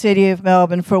 thanking the City of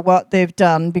Melbourne for what they've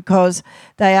done, because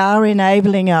they are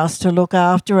enabling us to look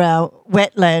after our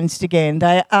wetlands again.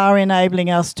 They are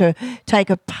enabling us to take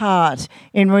a part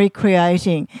in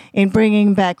recreating, in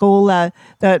bringing back all the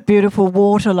beautiful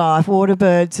water life, water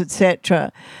birds,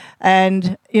 etc.,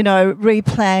 and,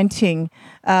 replanting,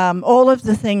 all of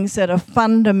the things that are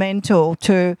fundamental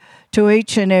to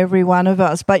each and every one of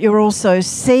us. But you're also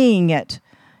seeing it.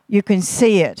 You can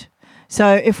see it.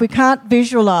 So if we can't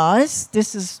visualise,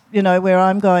 this is, where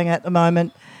I'm going at the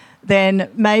moment, then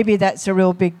maybe that's a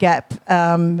real big gap,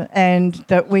 and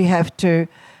that we have to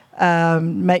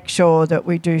make sure that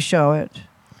we do show it.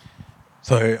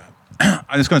 So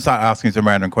I'm just going to start asking some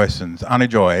random questions. Anna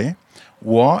Joy,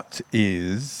 what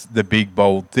is the big,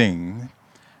 bold thing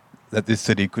that this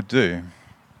city could do?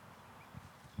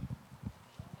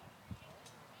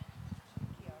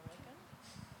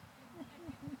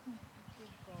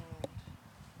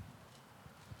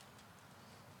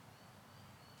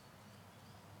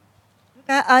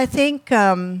 I think,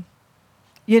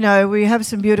 we have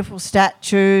some beautiful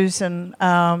statues and,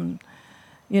 honouring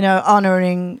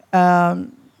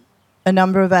a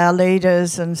number of our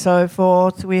leaders and so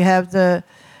forth. We have the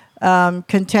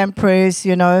contemporaries,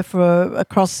 for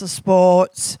across the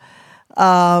sports.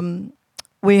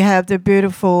 We have the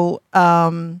beautiful,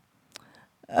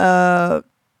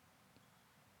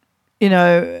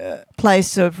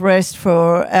 place of rest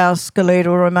for our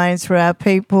skeletal remains for our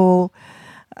people.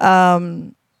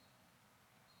 I'm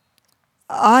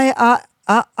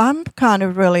kind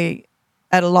of really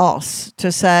at a loss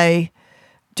to say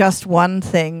just one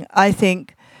thing. I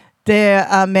think there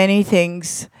are many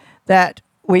things that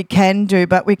we can do,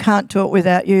 but we can't do it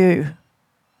without you.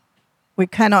 We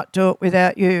cannot do it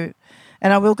without you.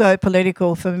 And I will go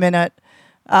political for a minute,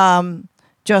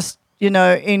 just,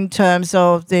 in terms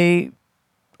of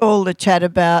all the chat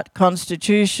about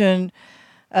Constitution,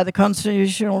 the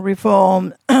constitutional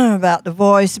reform, about the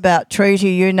voice, about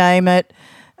treaty, you name it.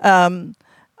 I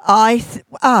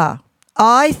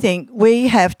think we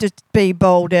have to be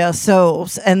bold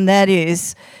ourselves, and that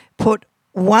is put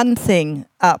one thing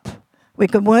up. We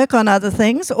can work on other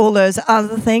things, all those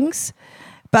other things,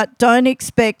 but don't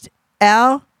expect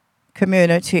our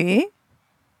community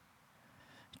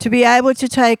to be able to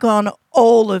take on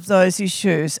all of those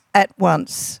issues at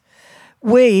once.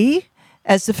 We,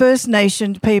 as the First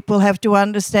Nation people, have to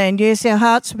understand, yes, our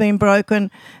hearts have been broken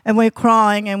and we're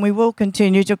crying and we will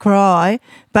continue to cry,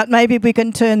 but maybe we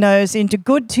can turn those into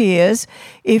good tears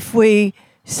if we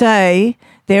say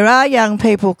there are young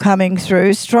people coming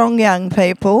through, strong young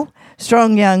people,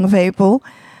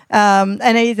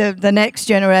 and either the next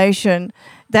generation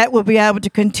that will be able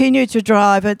to continue to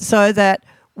drive it, so that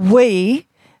we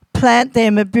plant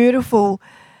them a beautiful,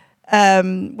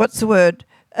 open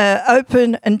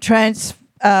and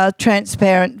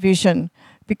transparent vision,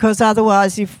 because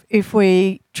otherwise if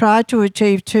we try to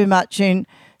achieve too much in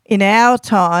our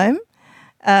time,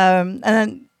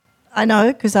 and I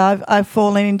know because I've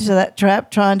fallen into that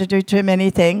trap trying to do too many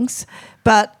things,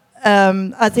 but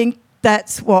I think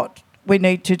that's what we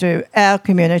need to do. Our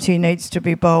community needs to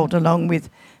be bold along with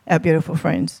our beautiful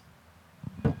friends.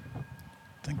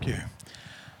 Thank you.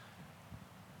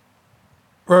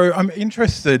 Ro, I'm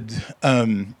interested,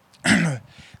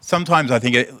 sometimes I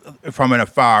think from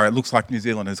afar it looks like New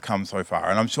Zealand has come so far,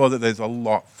 and I'm sure that there's a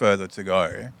lot further to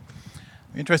go.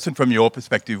 I'm interested from your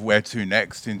perspective where to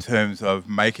next in terms of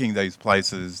making these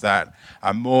places that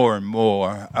are more and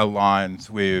more aligned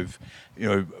with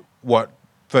what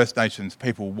First Nations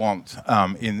people want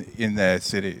in their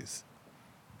cities.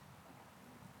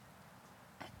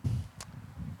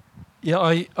 Yeah,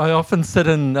 I often sit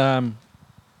in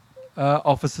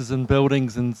offices and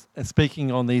buildings and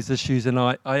speaking on these issues, and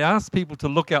I ask people to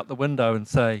look out the window and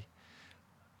say,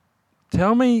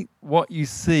 tell me what you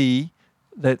see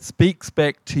that speaks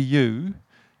back to you,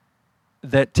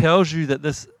 that tells you that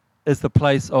this is the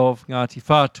place of Ngāti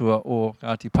Whātua or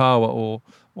Ngāti Pāwa or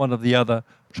one of the other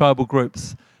tribal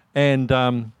groups. And,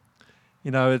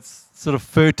 it's sort of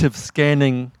furtive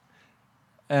scanning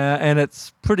and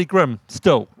it's pretty grim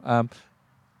still. A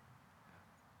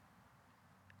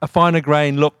finer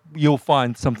grain look, you'll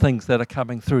find some things that are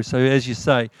coming through. So as you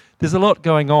say, there's a lot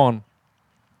going on.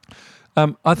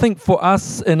 I think for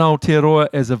us in Aotearoa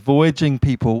as a voyaging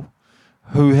people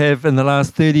who have in the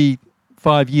last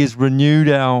 35 years renewed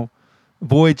our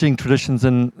voyaging traditions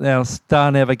and our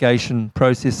star navigation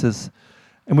processes,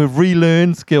 and we've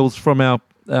relearned skills from our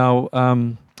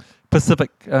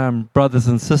Pacific brothers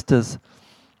and sisters,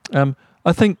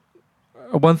 I think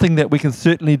one thing that we can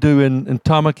certainly do in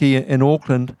Tamaki in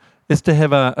Auckland is to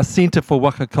have a centre for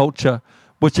waka culture,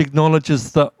 which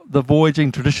acknowledges the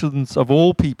voyaging traditions of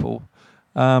all people,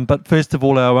 but first of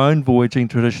all our own voyaging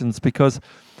traditions, because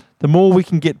the more we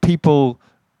can get people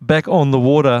back on the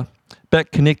water,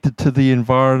 back connected to the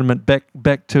environment,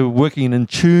 back to working in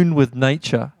tune with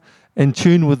nature, in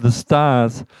tune with the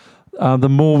stars, the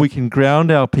more we can ground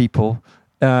our people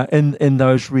in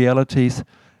those realities.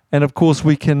 And of course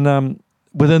we can,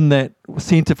 within that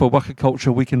Centre for Waka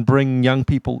Culture, we can bring young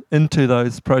people into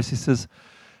those processes,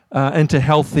 into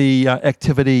healthy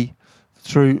activity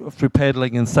through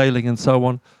paddling and sailing and so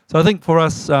on. So I think for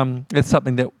us, it's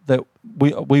something that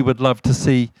we would love to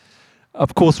see.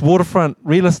 Of course, waterfront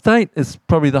real estate is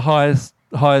probably the highest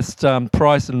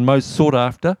price and most sought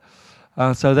after.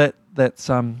 So that's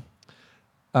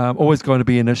always going to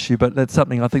be an issue, but that's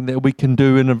something I think that we can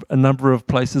do in a number of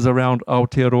places around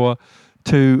Aotearoa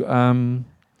to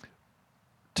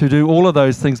do all of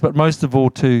those things, but most of all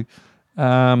to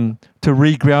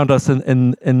reground us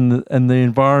in the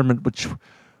environment which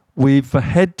we've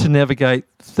had to navigate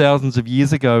thousands of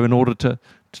years ago in order to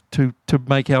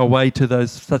make our way to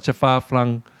such a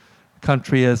far-flung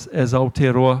country as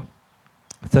Aotearoa.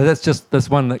 So that's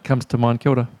one that comes to mind.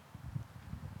 Kia ora.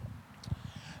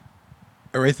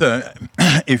 Aretha,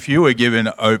 if you were given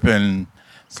open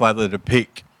slather to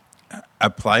pick a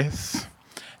place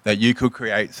that you could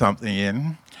create something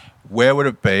in, where would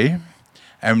it be?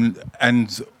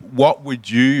 And what would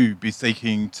you be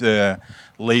seeking to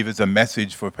leave as a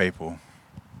message for people?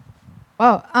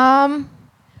 Wow.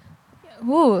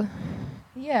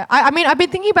 Yeah. I mean, I've been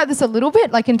thinking about this a little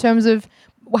bit, like in terms of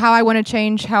how I want to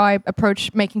change how I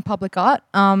approach making public art.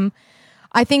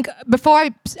 I think before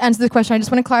I answer the question, I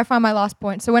just want to clarify my last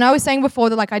point. So when I was saying before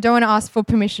that, like, I don't want to ask for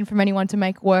permission from anyone to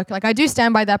make work, like, I do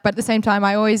stand by that, but at the same time,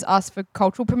 I always ask for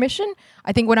cultural permission.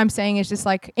 I think what I'm saying is just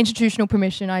like institutional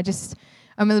permission.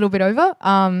 I'm a little bit over,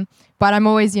 but I'm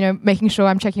always, making sure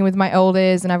I'm checking with my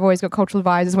elders, and I've always got cultural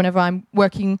advisors whenever I'm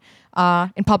working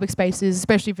in public spaces,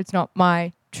 especially if it's not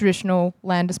my traditional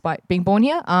land despite being born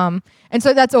here. And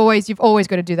so you've always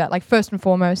got to do that. Like, first and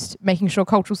foremost, making sure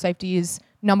cultural safety is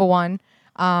number one.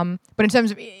 But in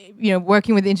terms of,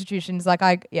 working with institutions, like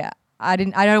I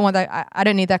don't want that. I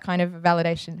don't need that kind of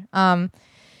validation.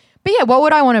 But yeah, what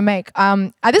would I want to make?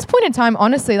 At this point in time,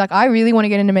 honestly, like, I really want to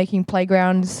get into making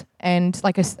playgrounds and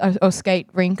like or skate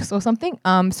rinks or something.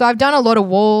 So I've done a lot of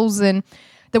walls, and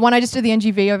the one I just did the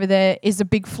NGV over there is a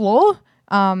big floor.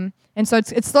 And so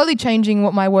it's slowly changing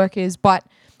what my work is, but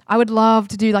I would love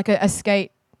to do like a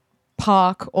skate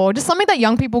park, or just something that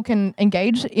young people can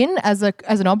engage in as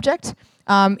an object.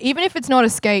 Even if it's not a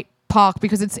skate park,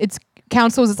 because it's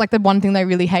councils, it's like the one thing they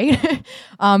really hate.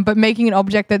 But making an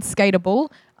object that's skatable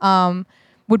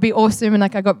would be awesome. And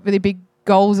like, I got really big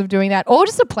goals of doing that. Or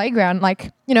just a playground.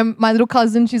 Like, my little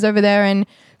cousin, she's over there, and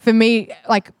for me,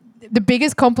 like, the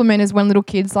biggest compliment is when little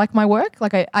kids like my work.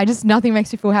 Like, I just, nothing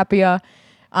makes me feel happier.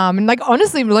 And like,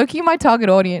 honestly, low-key my target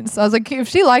audience. I was like, if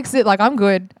she likes it, like, I'm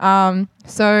good.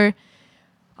 So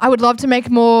I would love to make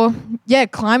more,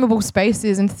 climbable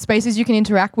spaces and spaces you can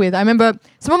interact with. I remember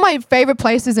some of my favorite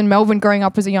places in Melbourne growing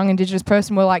up as a young Indigenous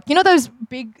person were like, the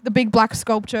big black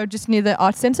sculpture just near the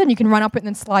arts centre, and you can run up it and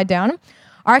then slide down.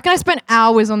 I reckon I spent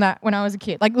hours on that when I was a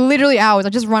kid, like literally hours. I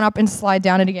just run up and slide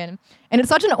down it again. And it's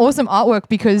such an awesome artwork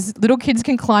because little kids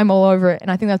can climb all over it.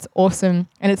 And I think that's awesome.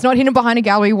 And it's not hidden behind a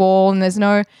gallery wall, and there's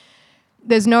no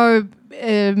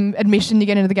admission to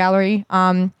get into the gallery.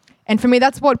 And for me,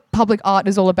 that's what public art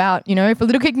is all about. If a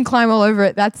little kid can climb all over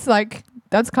it, that's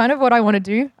kind of what I want to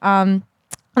do. And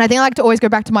I think I like to always go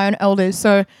back to my own elders.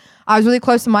 So I was really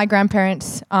close to my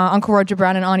grandparents, Uncle Roger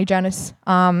Brown and Auntie Janice,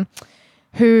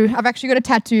 who I've actually got a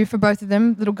tattoo for both of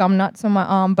them, little gum nuts on my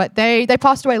arm. But they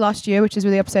passed away last year, which is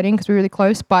really upsetting because we were really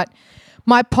close. But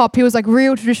my pop, he was like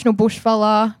real traditional bush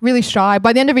fella, really shy.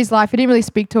 By the end of his life, he didn't really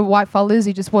speak to white fellas.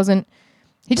 He just wasn't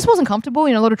comfortable,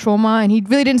 a lot of trauma, and he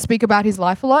really didn't speak about his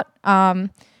life a lot.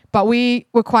 But we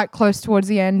were quite close towards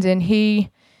the end, and I'm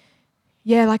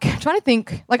trying to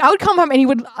think, like, I would come home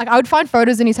and I would find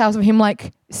photos in his house of him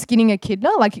like skinning a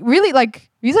kidna, like really, like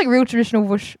he's like real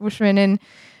traditional bushman, and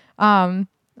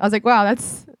I was like, wow,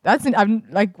 I'm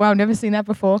like, wow, I've never seen that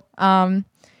before. But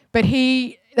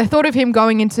the thought of him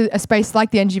going into a space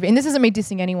like the NGV, and this isn't me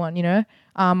dissing anyone, you know,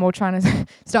 or trying to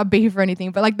start beef or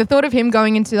anything, but like the thought of him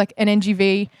going into like an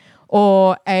NGV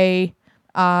or I'm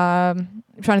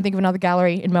trying to think of another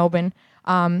gallery in Melbourne,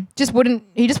 he just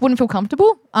wouldn't feel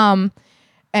comfortable.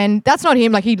 And that's not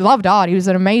him. Like, he loved art. He was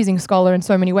an amazing scholar in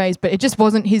so many ways, but it just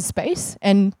wasn't his space.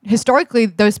 And historically,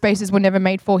 those spaces were never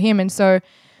made for him. And so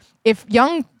if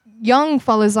young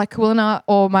fellas like Kawilina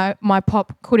or my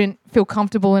pop couldn't feel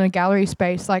comfortable in a gallery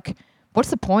space, like, what's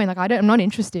the point? Like, I'm not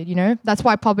interested, you know? That's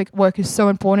why public work is so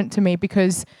important to me,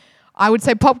 because I would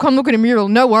say, Pop, come look at a mural.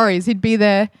 No worries, he'd be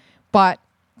there. But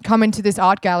come into this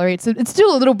art gallery, it's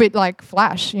still a little bit like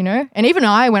flash, you know? And even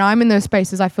when I'm in those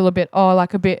spaces, I feel a bit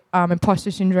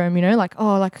imposter syndrome, you know? Like,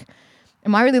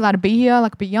 am I really allowed to be here?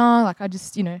 Like, a bit young? Like, I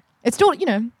just, you know, it's still, you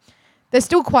know, they're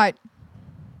still quite,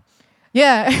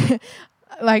 yeah.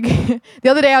 Like, the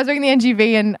other day I was working the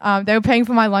NGV and they were paying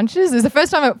for my lunches. It was the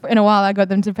first time in a while I got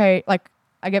them to pay, like,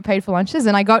 I get paid for lunches,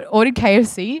 and I ordered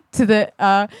KFC to the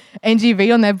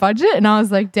NGV on their budget, and I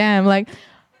was like, damn, like,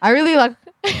 I really, like,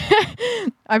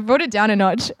 I brought it down a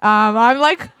notch. I'm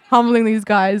like humbling these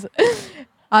guys.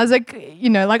 I was like,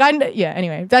 you know, like,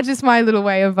 anyway, that's just my little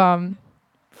way of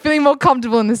feeling more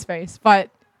comfortable in the space. But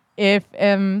if,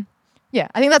 I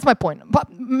think that's my point.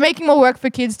 But making more work for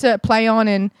kids to play on,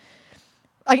 and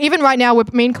like, even right now,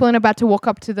 me and Colin are about to walk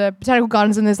up to the botanical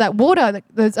gardens, and there's that water.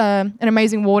 There's an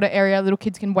amazing water area. Little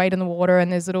kids can wade in the water,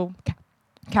 and there's little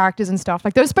characters and stuff.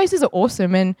 Like, those spaces are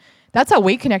awesome, and that's how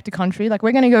we connect to country. Like,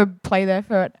 we're going to go play there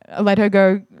let her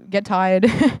go get tired.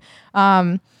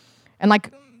 And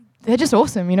like, they're just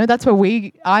awesome, you know? That's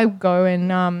where I go,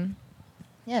 and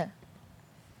yeah.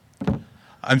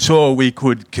 I'm sure we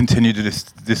could continue this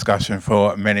discussion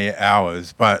for many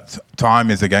hours, but time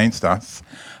is against us.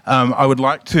 I would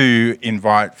like to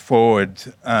invite forward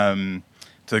to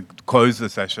close the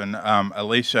session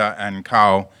Alicia and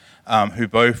Carl, who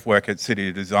both work at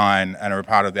City Design and are a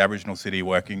part of the Aboriginal City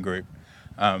working group.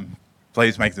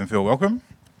 Please make them feel welcome.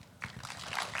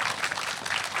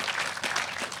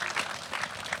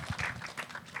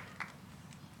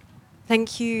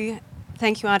 Thank you,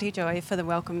 Auntie Joy, for the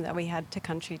welcome that we had to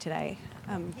country today.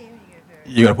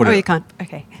 You got to put it. Oh, you can't.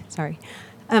 Okay, sorry.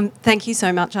 Thank you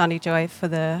so much, Auntie Joy, for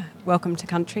the welcome to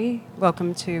country.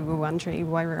 Welcome to Wurundjeri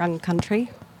Wairarung country.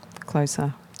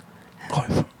 Closer.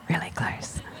 Close. Really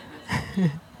close.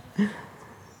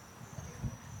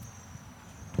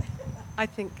 I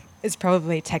think it's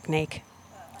probably technique,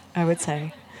 I would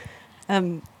say.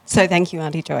 So thank you,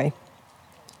 Auntie Joy.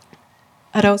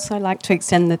 I'd also like to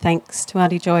extend the thanks to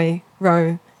Auntie Joy,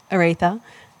 Ro, Aretha,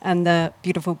 and the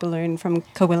beautiful balloon from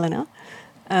Kawilina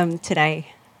today.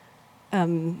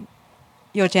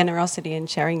 Your generosity in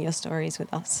sharing your stories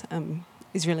with us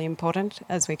is really important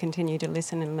as we continue to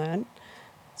listen and learn.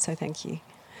 So thank you.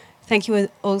 Thank you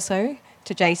also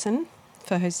to Jason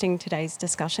for hosting today's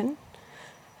discussion,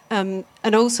 and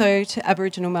also to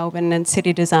Aboriginal Melbourne and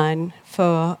City Design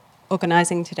for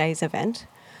organising today's event,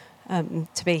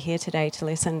 to be here today to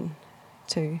listen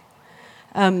to.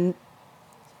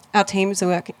 Our teams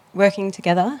are working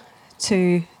together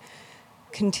to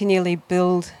continually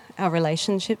build our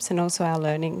relationships and also our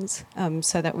learnings,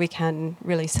 so that we can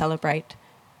really celebrate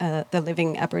the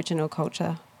living Aboriginal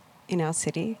culture in our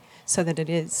city, so that it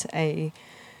is a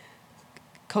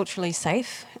culturally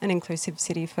safe and inclusive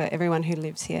city for everyone who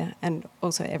lives here and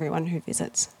also everyone who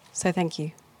visits. So thank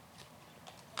you.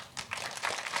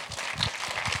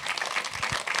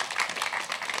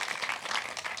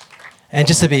 And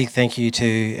just a big thank you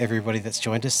to everybody that's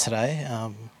joined us today.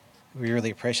 We really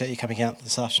appreciate you coming out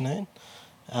this afternoon.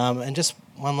 And just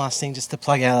one last thing, just to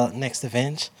plug our next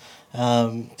event,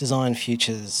 Design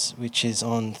Futures, which is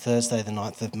on Thursday the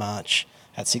 9th of March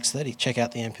at 6:30. Check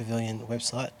out the M Pavilion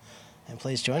website and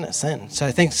please join us then.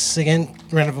 So thanks again,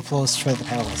 round of applause for the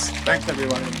panellists. Thanks,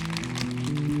 everyone.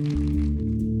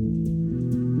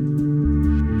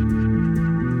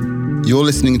 You're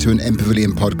listening to an M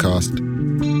Pavilion podcast.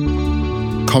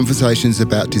 Conversations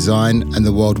about design and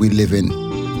the world we live in.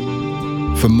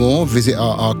 For more, visit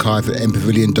our archive at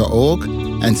mpavilion.org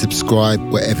and subscribe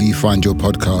wherever you find your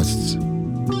podcasts.